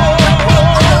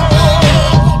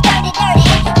 Dirty, dirty,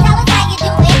 tell us how you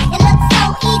do it. It looks so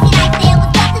easy like there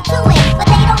was nothing to it. But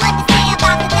they don't understand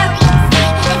about the dirty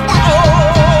MC.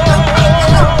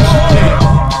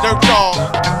 Dirt Dog,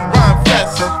 Rhyme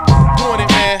Fest, doing it,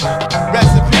 man.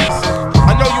 Rest in peace.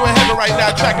 I know you in heaven right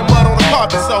now, tracking mud on the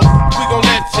carpet, so we gon'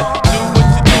 let you do what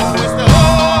you do. It's the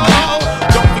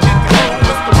don't forget the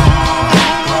it's the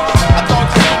I thought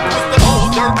you knew it's the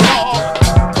Dirt Dog,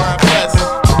 Rhyme Fest,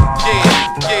 yeah.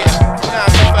 Now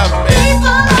it's forever, man.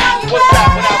 What's that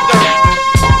without dirt?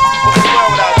 What's the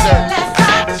world without dirt?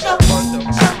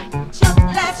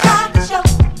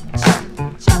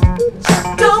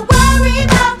 Don't worry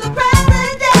about the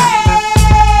president.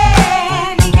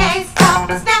 He can't stop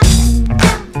us now.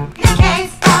 He can't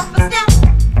stop us now.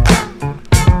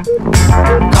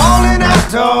 Calling out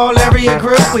to all area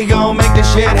group, we gon' make this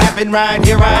shit happen right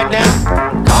here, right now.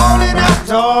 Calling out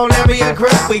to all area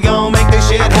group, we gon' make this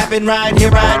shit happen right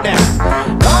here, right now.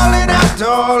 Calling out to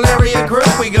all area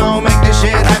group, we gon' make this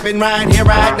shit happen right here,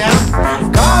 right now.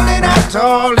 Calling out out to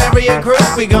all area group.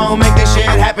 We gon' make this shit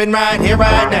happen right here,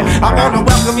 right now. I wanna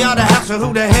welcome y'all to house of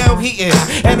who the hell he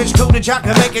is. And it's cool that y'all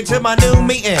can make it to my new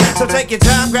meeting. So take your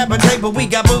time, grab a table, we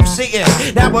got booths seating.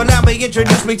 Now allow me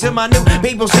introduce me to my new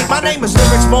people. See, my name is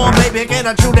Lyrics Born, baby, and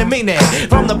I truly mean it.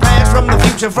 From the past, from the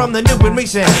future, from the new and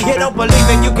recent. You don't believe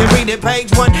it, you can read it,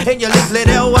 page 1 in your leaflet.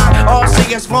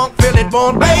 L-Y-R-C-S, funk, feel it,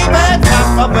 born, baby.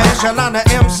 Top of an echelon of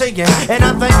MCing. And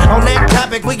I think on that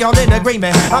topic, we all in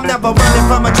agreement. I'm never running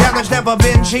from a challenge, never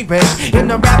been cheapish. In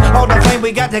the rap hall of fame,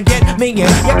 we got to get me in.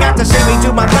 You got to see me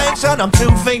do my thing, son, I'm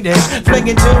too fiendish.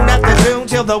 Flinging tune after tune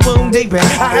till the wound deepen.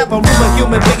 I have a room of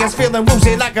human beings feeling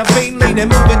woozy like a fiend leaning.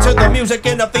 Moving to the music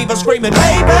in a fever screaming,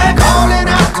 baby. Calling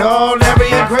out to all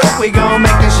area group. We gon'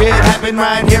 make this shit happen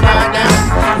right here, right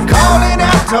now. Calling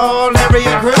out to all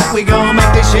area group. We gon'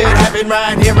 make this shit happen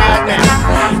right here, right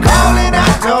now. Calling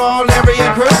out to all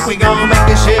area group. We gon' make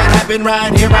this shit happen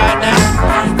right here, right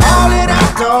now. Calling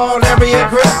out to all area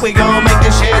group. We gon' make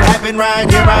this shit happen right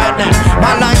here, right now.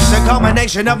 My life's a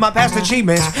culmination of my past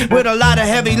achievements, with a lot of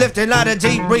heavy lifting, a lot of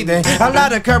deep breathing, a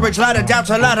lot of courage, a lot of doubts,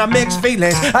 a lot of mixed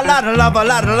feelings, a lot of love, a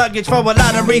lot of luggage for a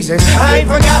lot of reasons. I ain't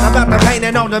forgot about the pain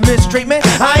and all the mistreatment.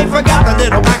 I ain't forgot the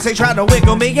little box they try to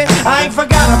wiggle me in. I ain't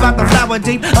forgot about the flower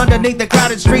deep underneath the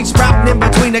crowded streets, sprouting in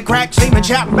between the cracks, seeming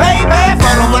chop. Baby,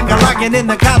 follow like a lion in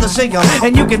the Coliseum,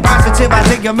 and you can positive I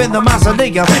think I'm in the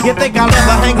mausoleum. You think I'll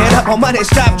ever hang it up on money?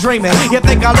 Stop dreaming. You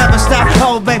think I'll ever stop?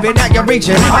 Oh baby, now you're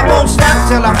reaching. I won't stop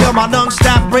till I feel my lungs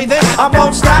stop breathing. I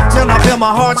won't stop till I feel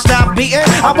my heart stop beating.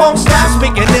 I won't stop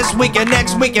speaking this week and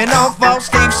next week and all false.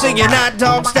 Keep singing hot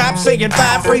dog, stop singing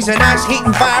fire, freezing ice,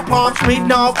 heating fire palms,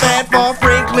 speeding off that fall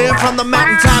free, clear from the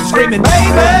mountaintop, screaming,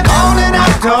 baby. Calling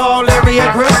out to all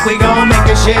area group. We gon' make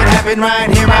this shit happen right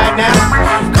here, right now.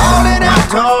 Calling out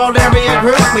to all area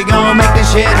group. We gon' make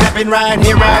this shit happen right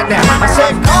here, right now. I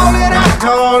said, calling out to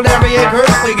all area group.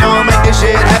 We gon' make this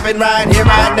shit happen right here,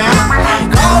 right now.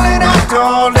 Calling out to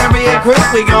all area group.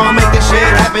 We gon' make this shit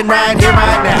happen right here,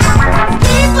 right now.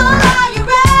 People, are you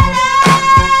ready?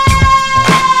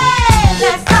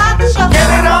 Let's start the show. Get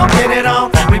it on, get it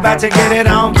on. We about to get it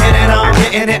on, get it on,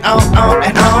 getting it on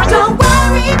and on. Don't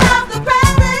worry about the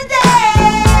president.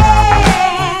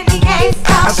 He can't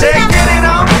stop. I said, get it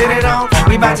on, get it on.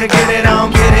 We about to get it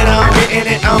on, get it on,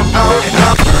 getting it on and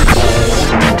on.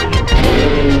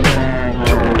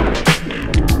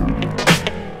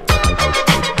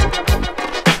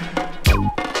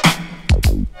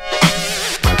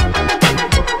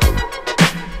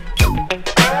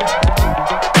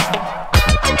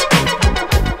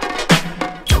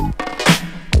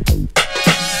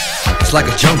 It's like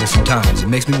a jungle sometimes, it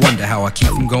makes me wonder how I keep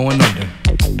from going under.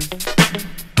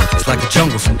 It's like a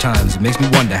jungle sometimes, it makes me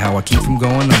wonder how I keep from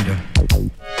going under.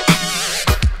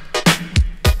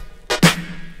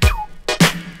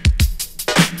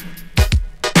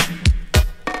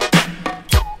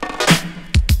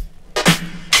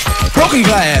 Broken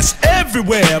glass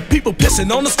everywhere, people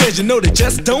pissing on the stage, you know they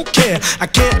just don't care. I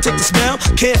can't take the smell,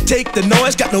 can't take the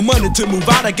noise, got no money to move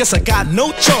out, I guess I got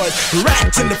no choice.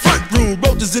 Rats in the front room,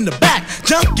 roaches in the back,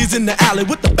 junkies in the alley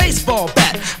with the baseball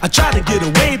bat. I tried to get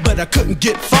away, but I couldn't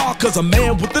get far, cause a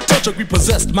man with a tow truck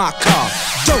repossessed my car.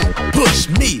 Don't push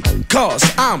me, cause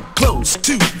I'm close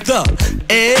to the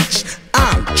edge.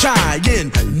 I'm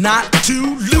trying not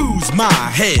to lose my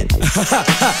head.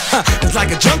 It's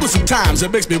like a jungle sometimes,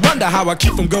 it makes me wonder how I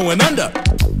keep from going under.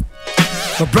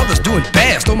 My brother's doing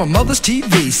fast on my mother's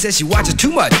TV. Says she watches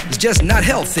too much, it's just not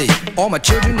healthy. All my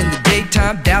children in the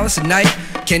daytime, Dallas at night.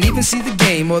 Can't even see the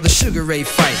game or the Sugar Ray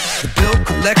fight. The bill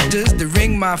collectors, they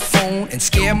ring my phone and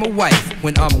scare my wife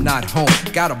when I'm not home.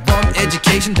 Got a bum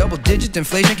education, double-digit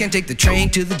inflation. Can't take the train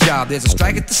to the job, there's a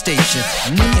strike at the station.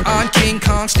 Neon King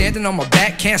Kong standing on my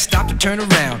back, can't stop to turn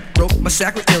around. Broke my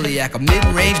sacroiliac, a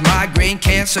mid-range migraine,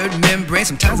 cancer membrane.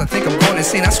 Sometimes I think I'm going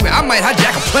insane, I swear I might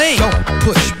hijack a plane. Don't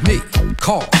push me,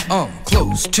 call, I'm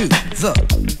close to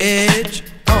the edge.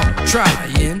 I'm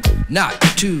trying not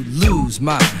to lose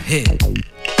my head.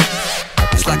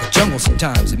 It's like a jungle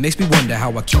sometimes, it makes me wonder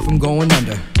how I keep from going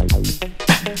under.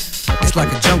 It's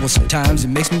like a jungle sometimes, it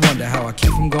makes me wonder how I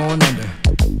keep from going under.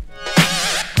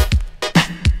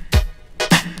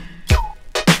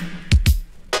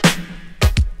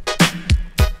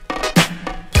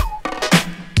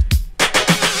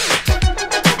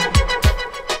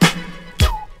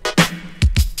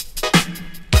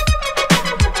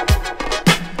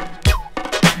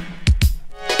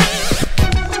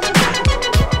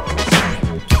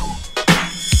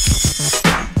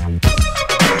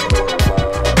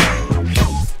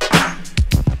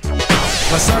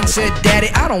 Said Daddy,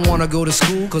 I don't wanna go to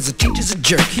school, cause the teacher's a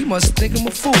jerk. He must think I'm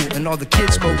a fool, and all the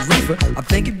kids smoke reefer. I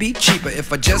think it'd be cheaper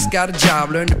if I just got a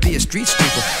job, learn to be a street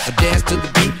sweeper. I dance to the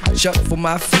beat, shuffle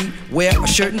my feet, wear a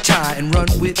shirt and tie, and run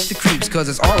with the creeps. Cause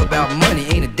it's all about money,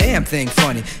 ain't a damn thing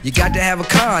funny. You got to have a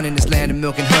con in this land of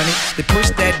milk and honey. They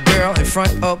pushed that girl in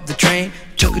front of the train,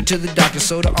 took her to the doctor,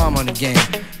 sewed her arm on the game.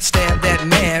 Stabbed that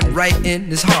man right in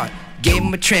his heart, gave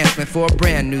him a transplant for a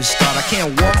brand new start. I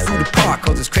can't walk through the park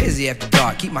cause it's crazy after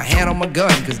dark. Keep my hand on my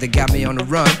gun cause they got me on the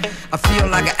run. I feel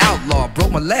like an outlaw,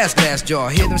 broke my last glass jaw.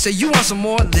 Hear them say, you want some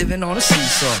more? Living on a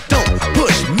seesaw. Don't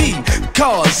push me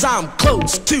cause I'm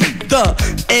close to the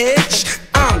edge.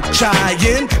 I'm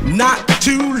trying not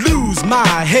to lose my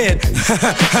head.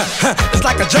 It's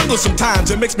like a jungle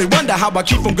sometimes, it makes me wonder how I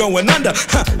keep from going under.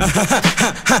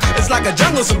 It's like a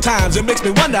jungle sometimes, it makes me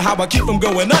wonder how I keep from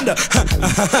going under.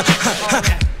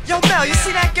 Yo, Mel, you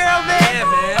see that girl, man? Yeah,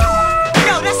 man.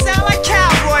 Yo, that sound like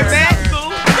Cowboy, man. Cool.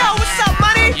 Yo, what's up,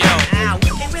 money? Yo.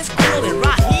 Where's Cool and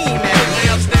Raheem, man? They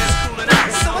upstairs cooling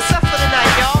out. So what's up for the night,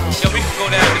 y'all? Yo, we can go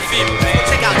down to the fever, man.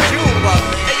 Check out June, bro.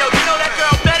 Hey, yo, you know that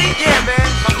girl Betty? Yeah, man.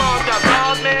 My mom got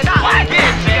balls, man. What?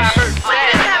 Yeah, she got hurt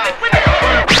bad.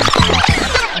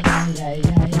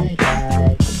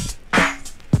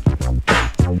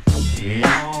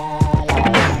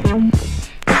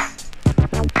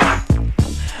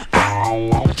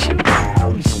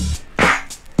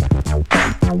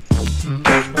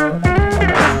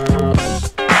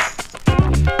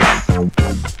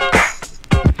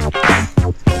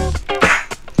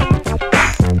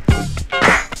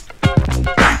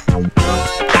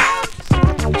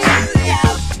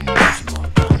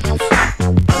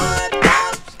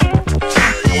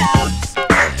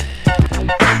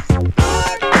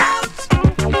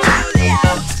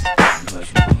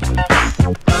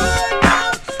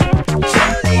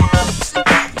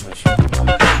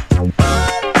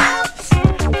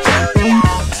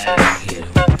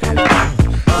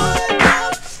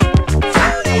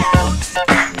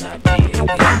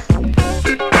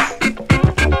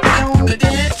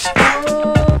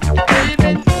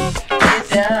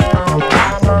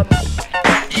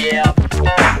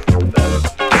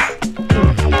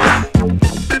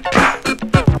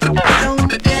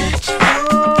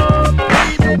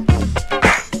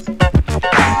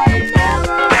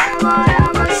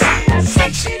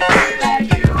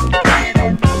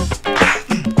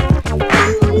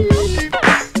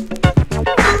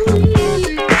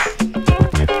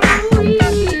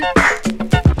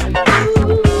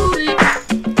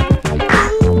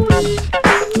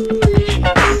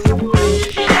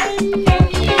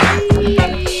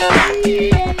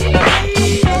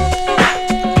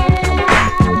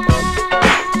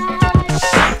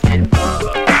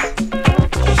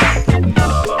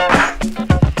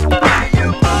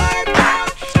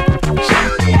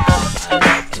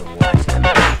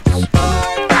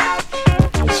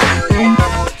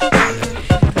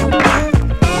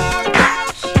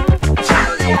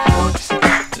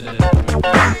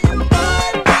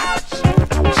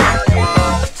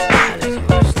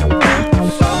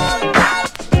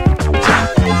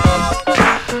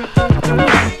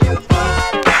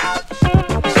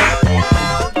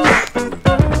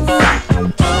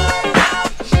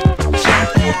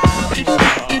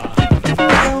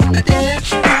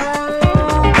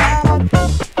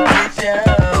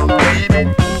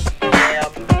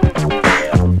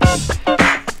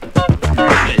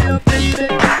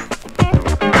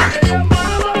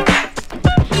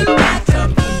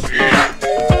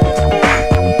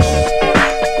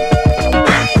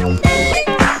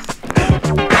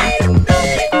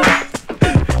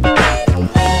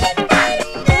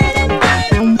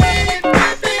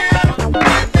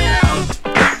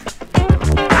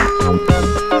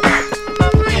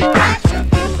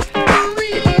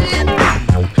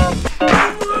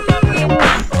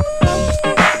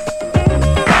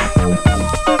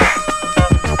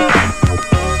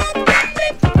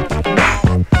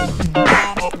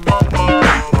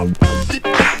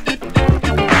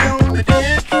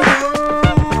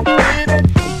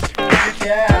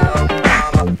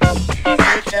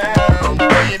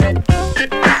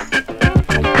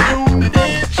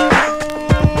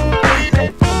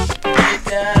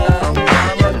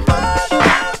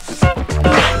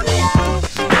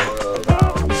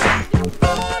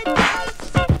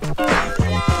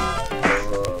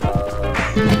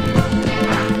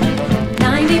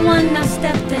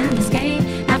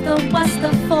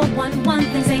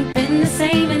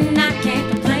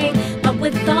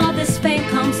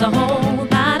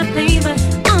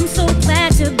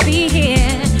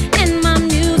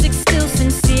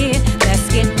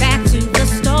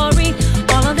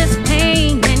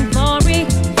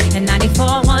 And I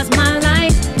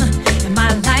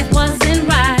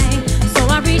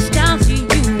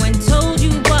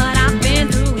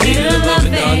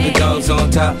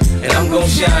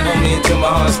shine on me until my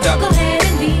heart stops. Go ahead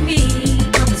and be me.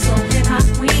 I'm the soul hip hop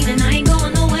queen, and I ain't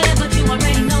going nowhere, but you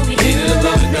already know me. Leader the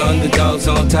love of the underdogs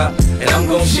on top, and I'm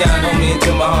gon' shine on me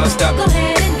until my heart stops. Go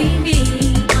ahead and be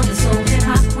me. I'm the soul hip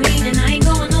hop queen, and I ain't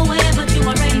going nowhere, but you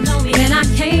already know me. When I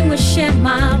came to share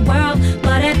my world,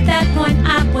 but at that point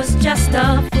I was just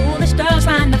a foolish girl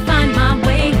trying to find my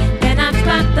way. Then I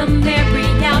dropped the Mary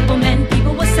album, and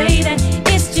people would say that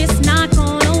it's just not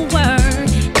gonna work,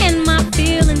 and my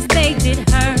feelings they did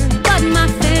hurt. But my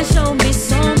fans showed me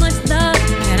so much love,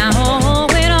 and I owe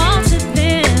it all to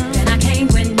them. Then I came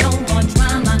with no more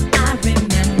drama. I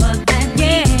remember that,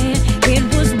 yeah. It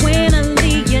was when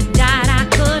Aaliyah died. I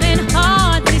couldn't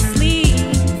hardly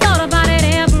sleep. Thought about it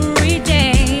every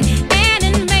day, and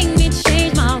it made me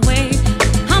change my way.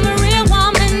 I'm a real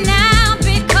woman now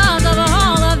because of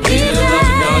all of you. Leader the love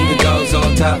of the underdogs on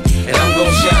top, and I'm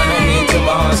gon' shine on me until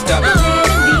my heart stops.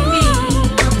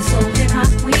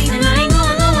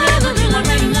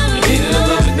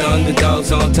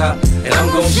 Underdogs on top, and I'm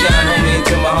gon' shine on me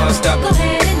until my heart stops. Go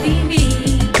ahead and be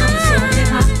me. I'm the soul hip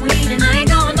hop queen, and I ain't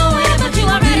going nowhere, but you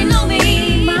already know me.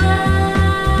 Remind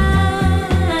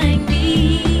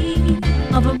me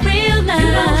of a real love.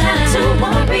 You don't have to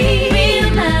worry. Real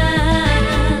love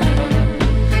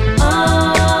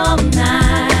all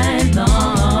night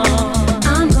long.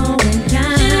 I'm going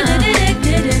down.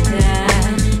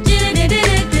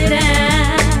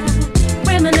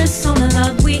 Reminisce on the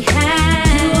love we had.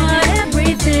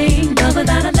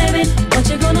 Without a limit, what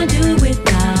you gonna do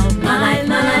without my life,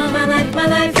 my life, my life, my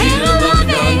life? Leader the love of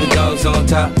the underdogs on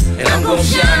top, and I'm gon'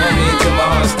 shine on me until my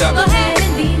heart stops. Go ahead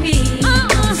and be me. I'm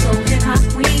the soul hip hop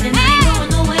queen, and I ain't going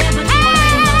nowhere, but you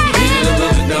already know me. Leader the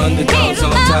love of the underdogs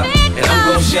on top, and I'm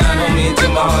gon' shine on me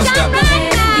until my heart stops. Go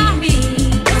ahead and be me.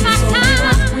 I'm the soul hip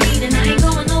hop queen, and I ain't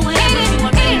going nowhere, but you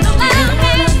already know me.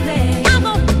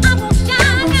 I'm gon'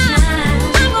 shine.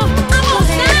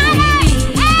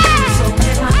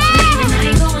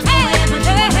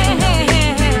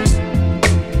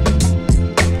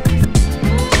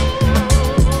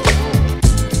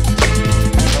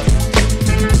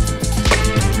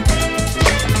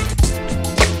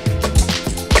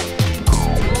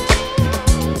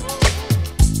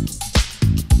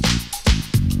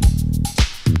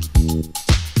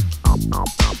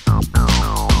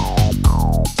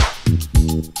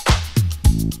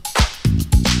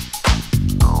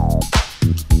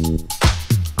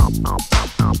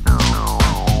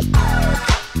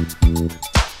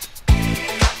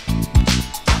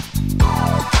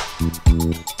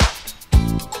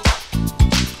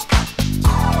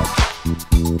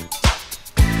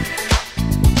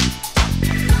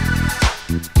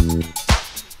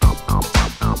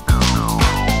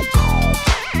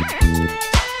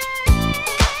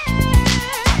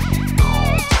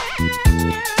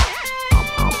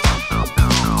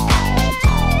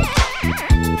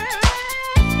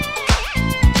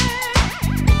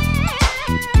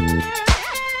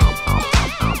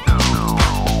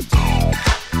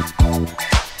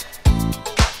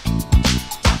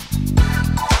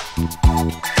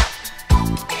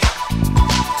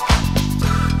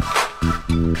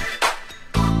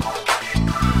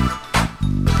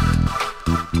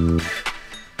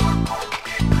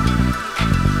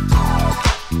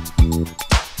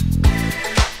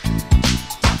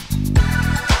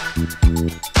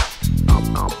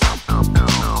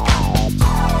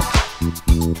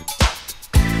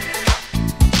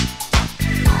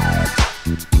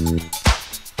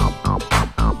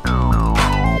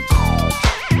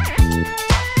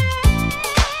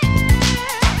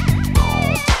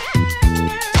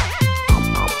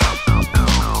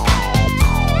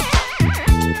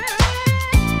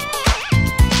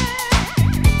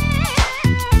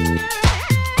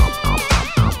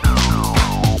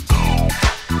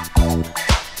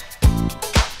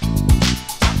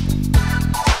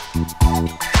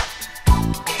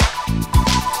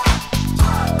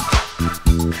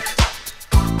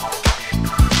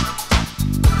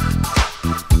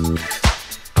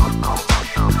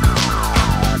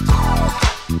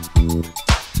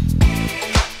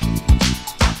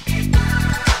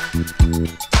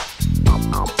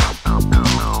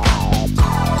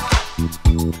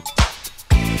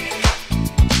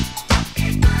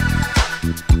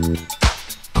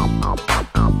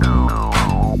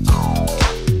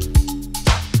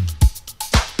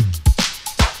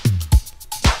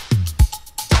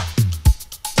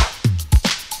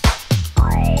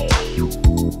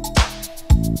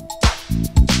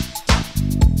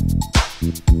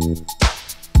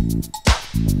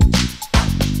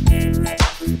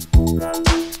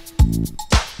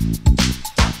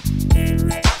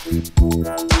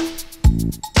 Empolgação.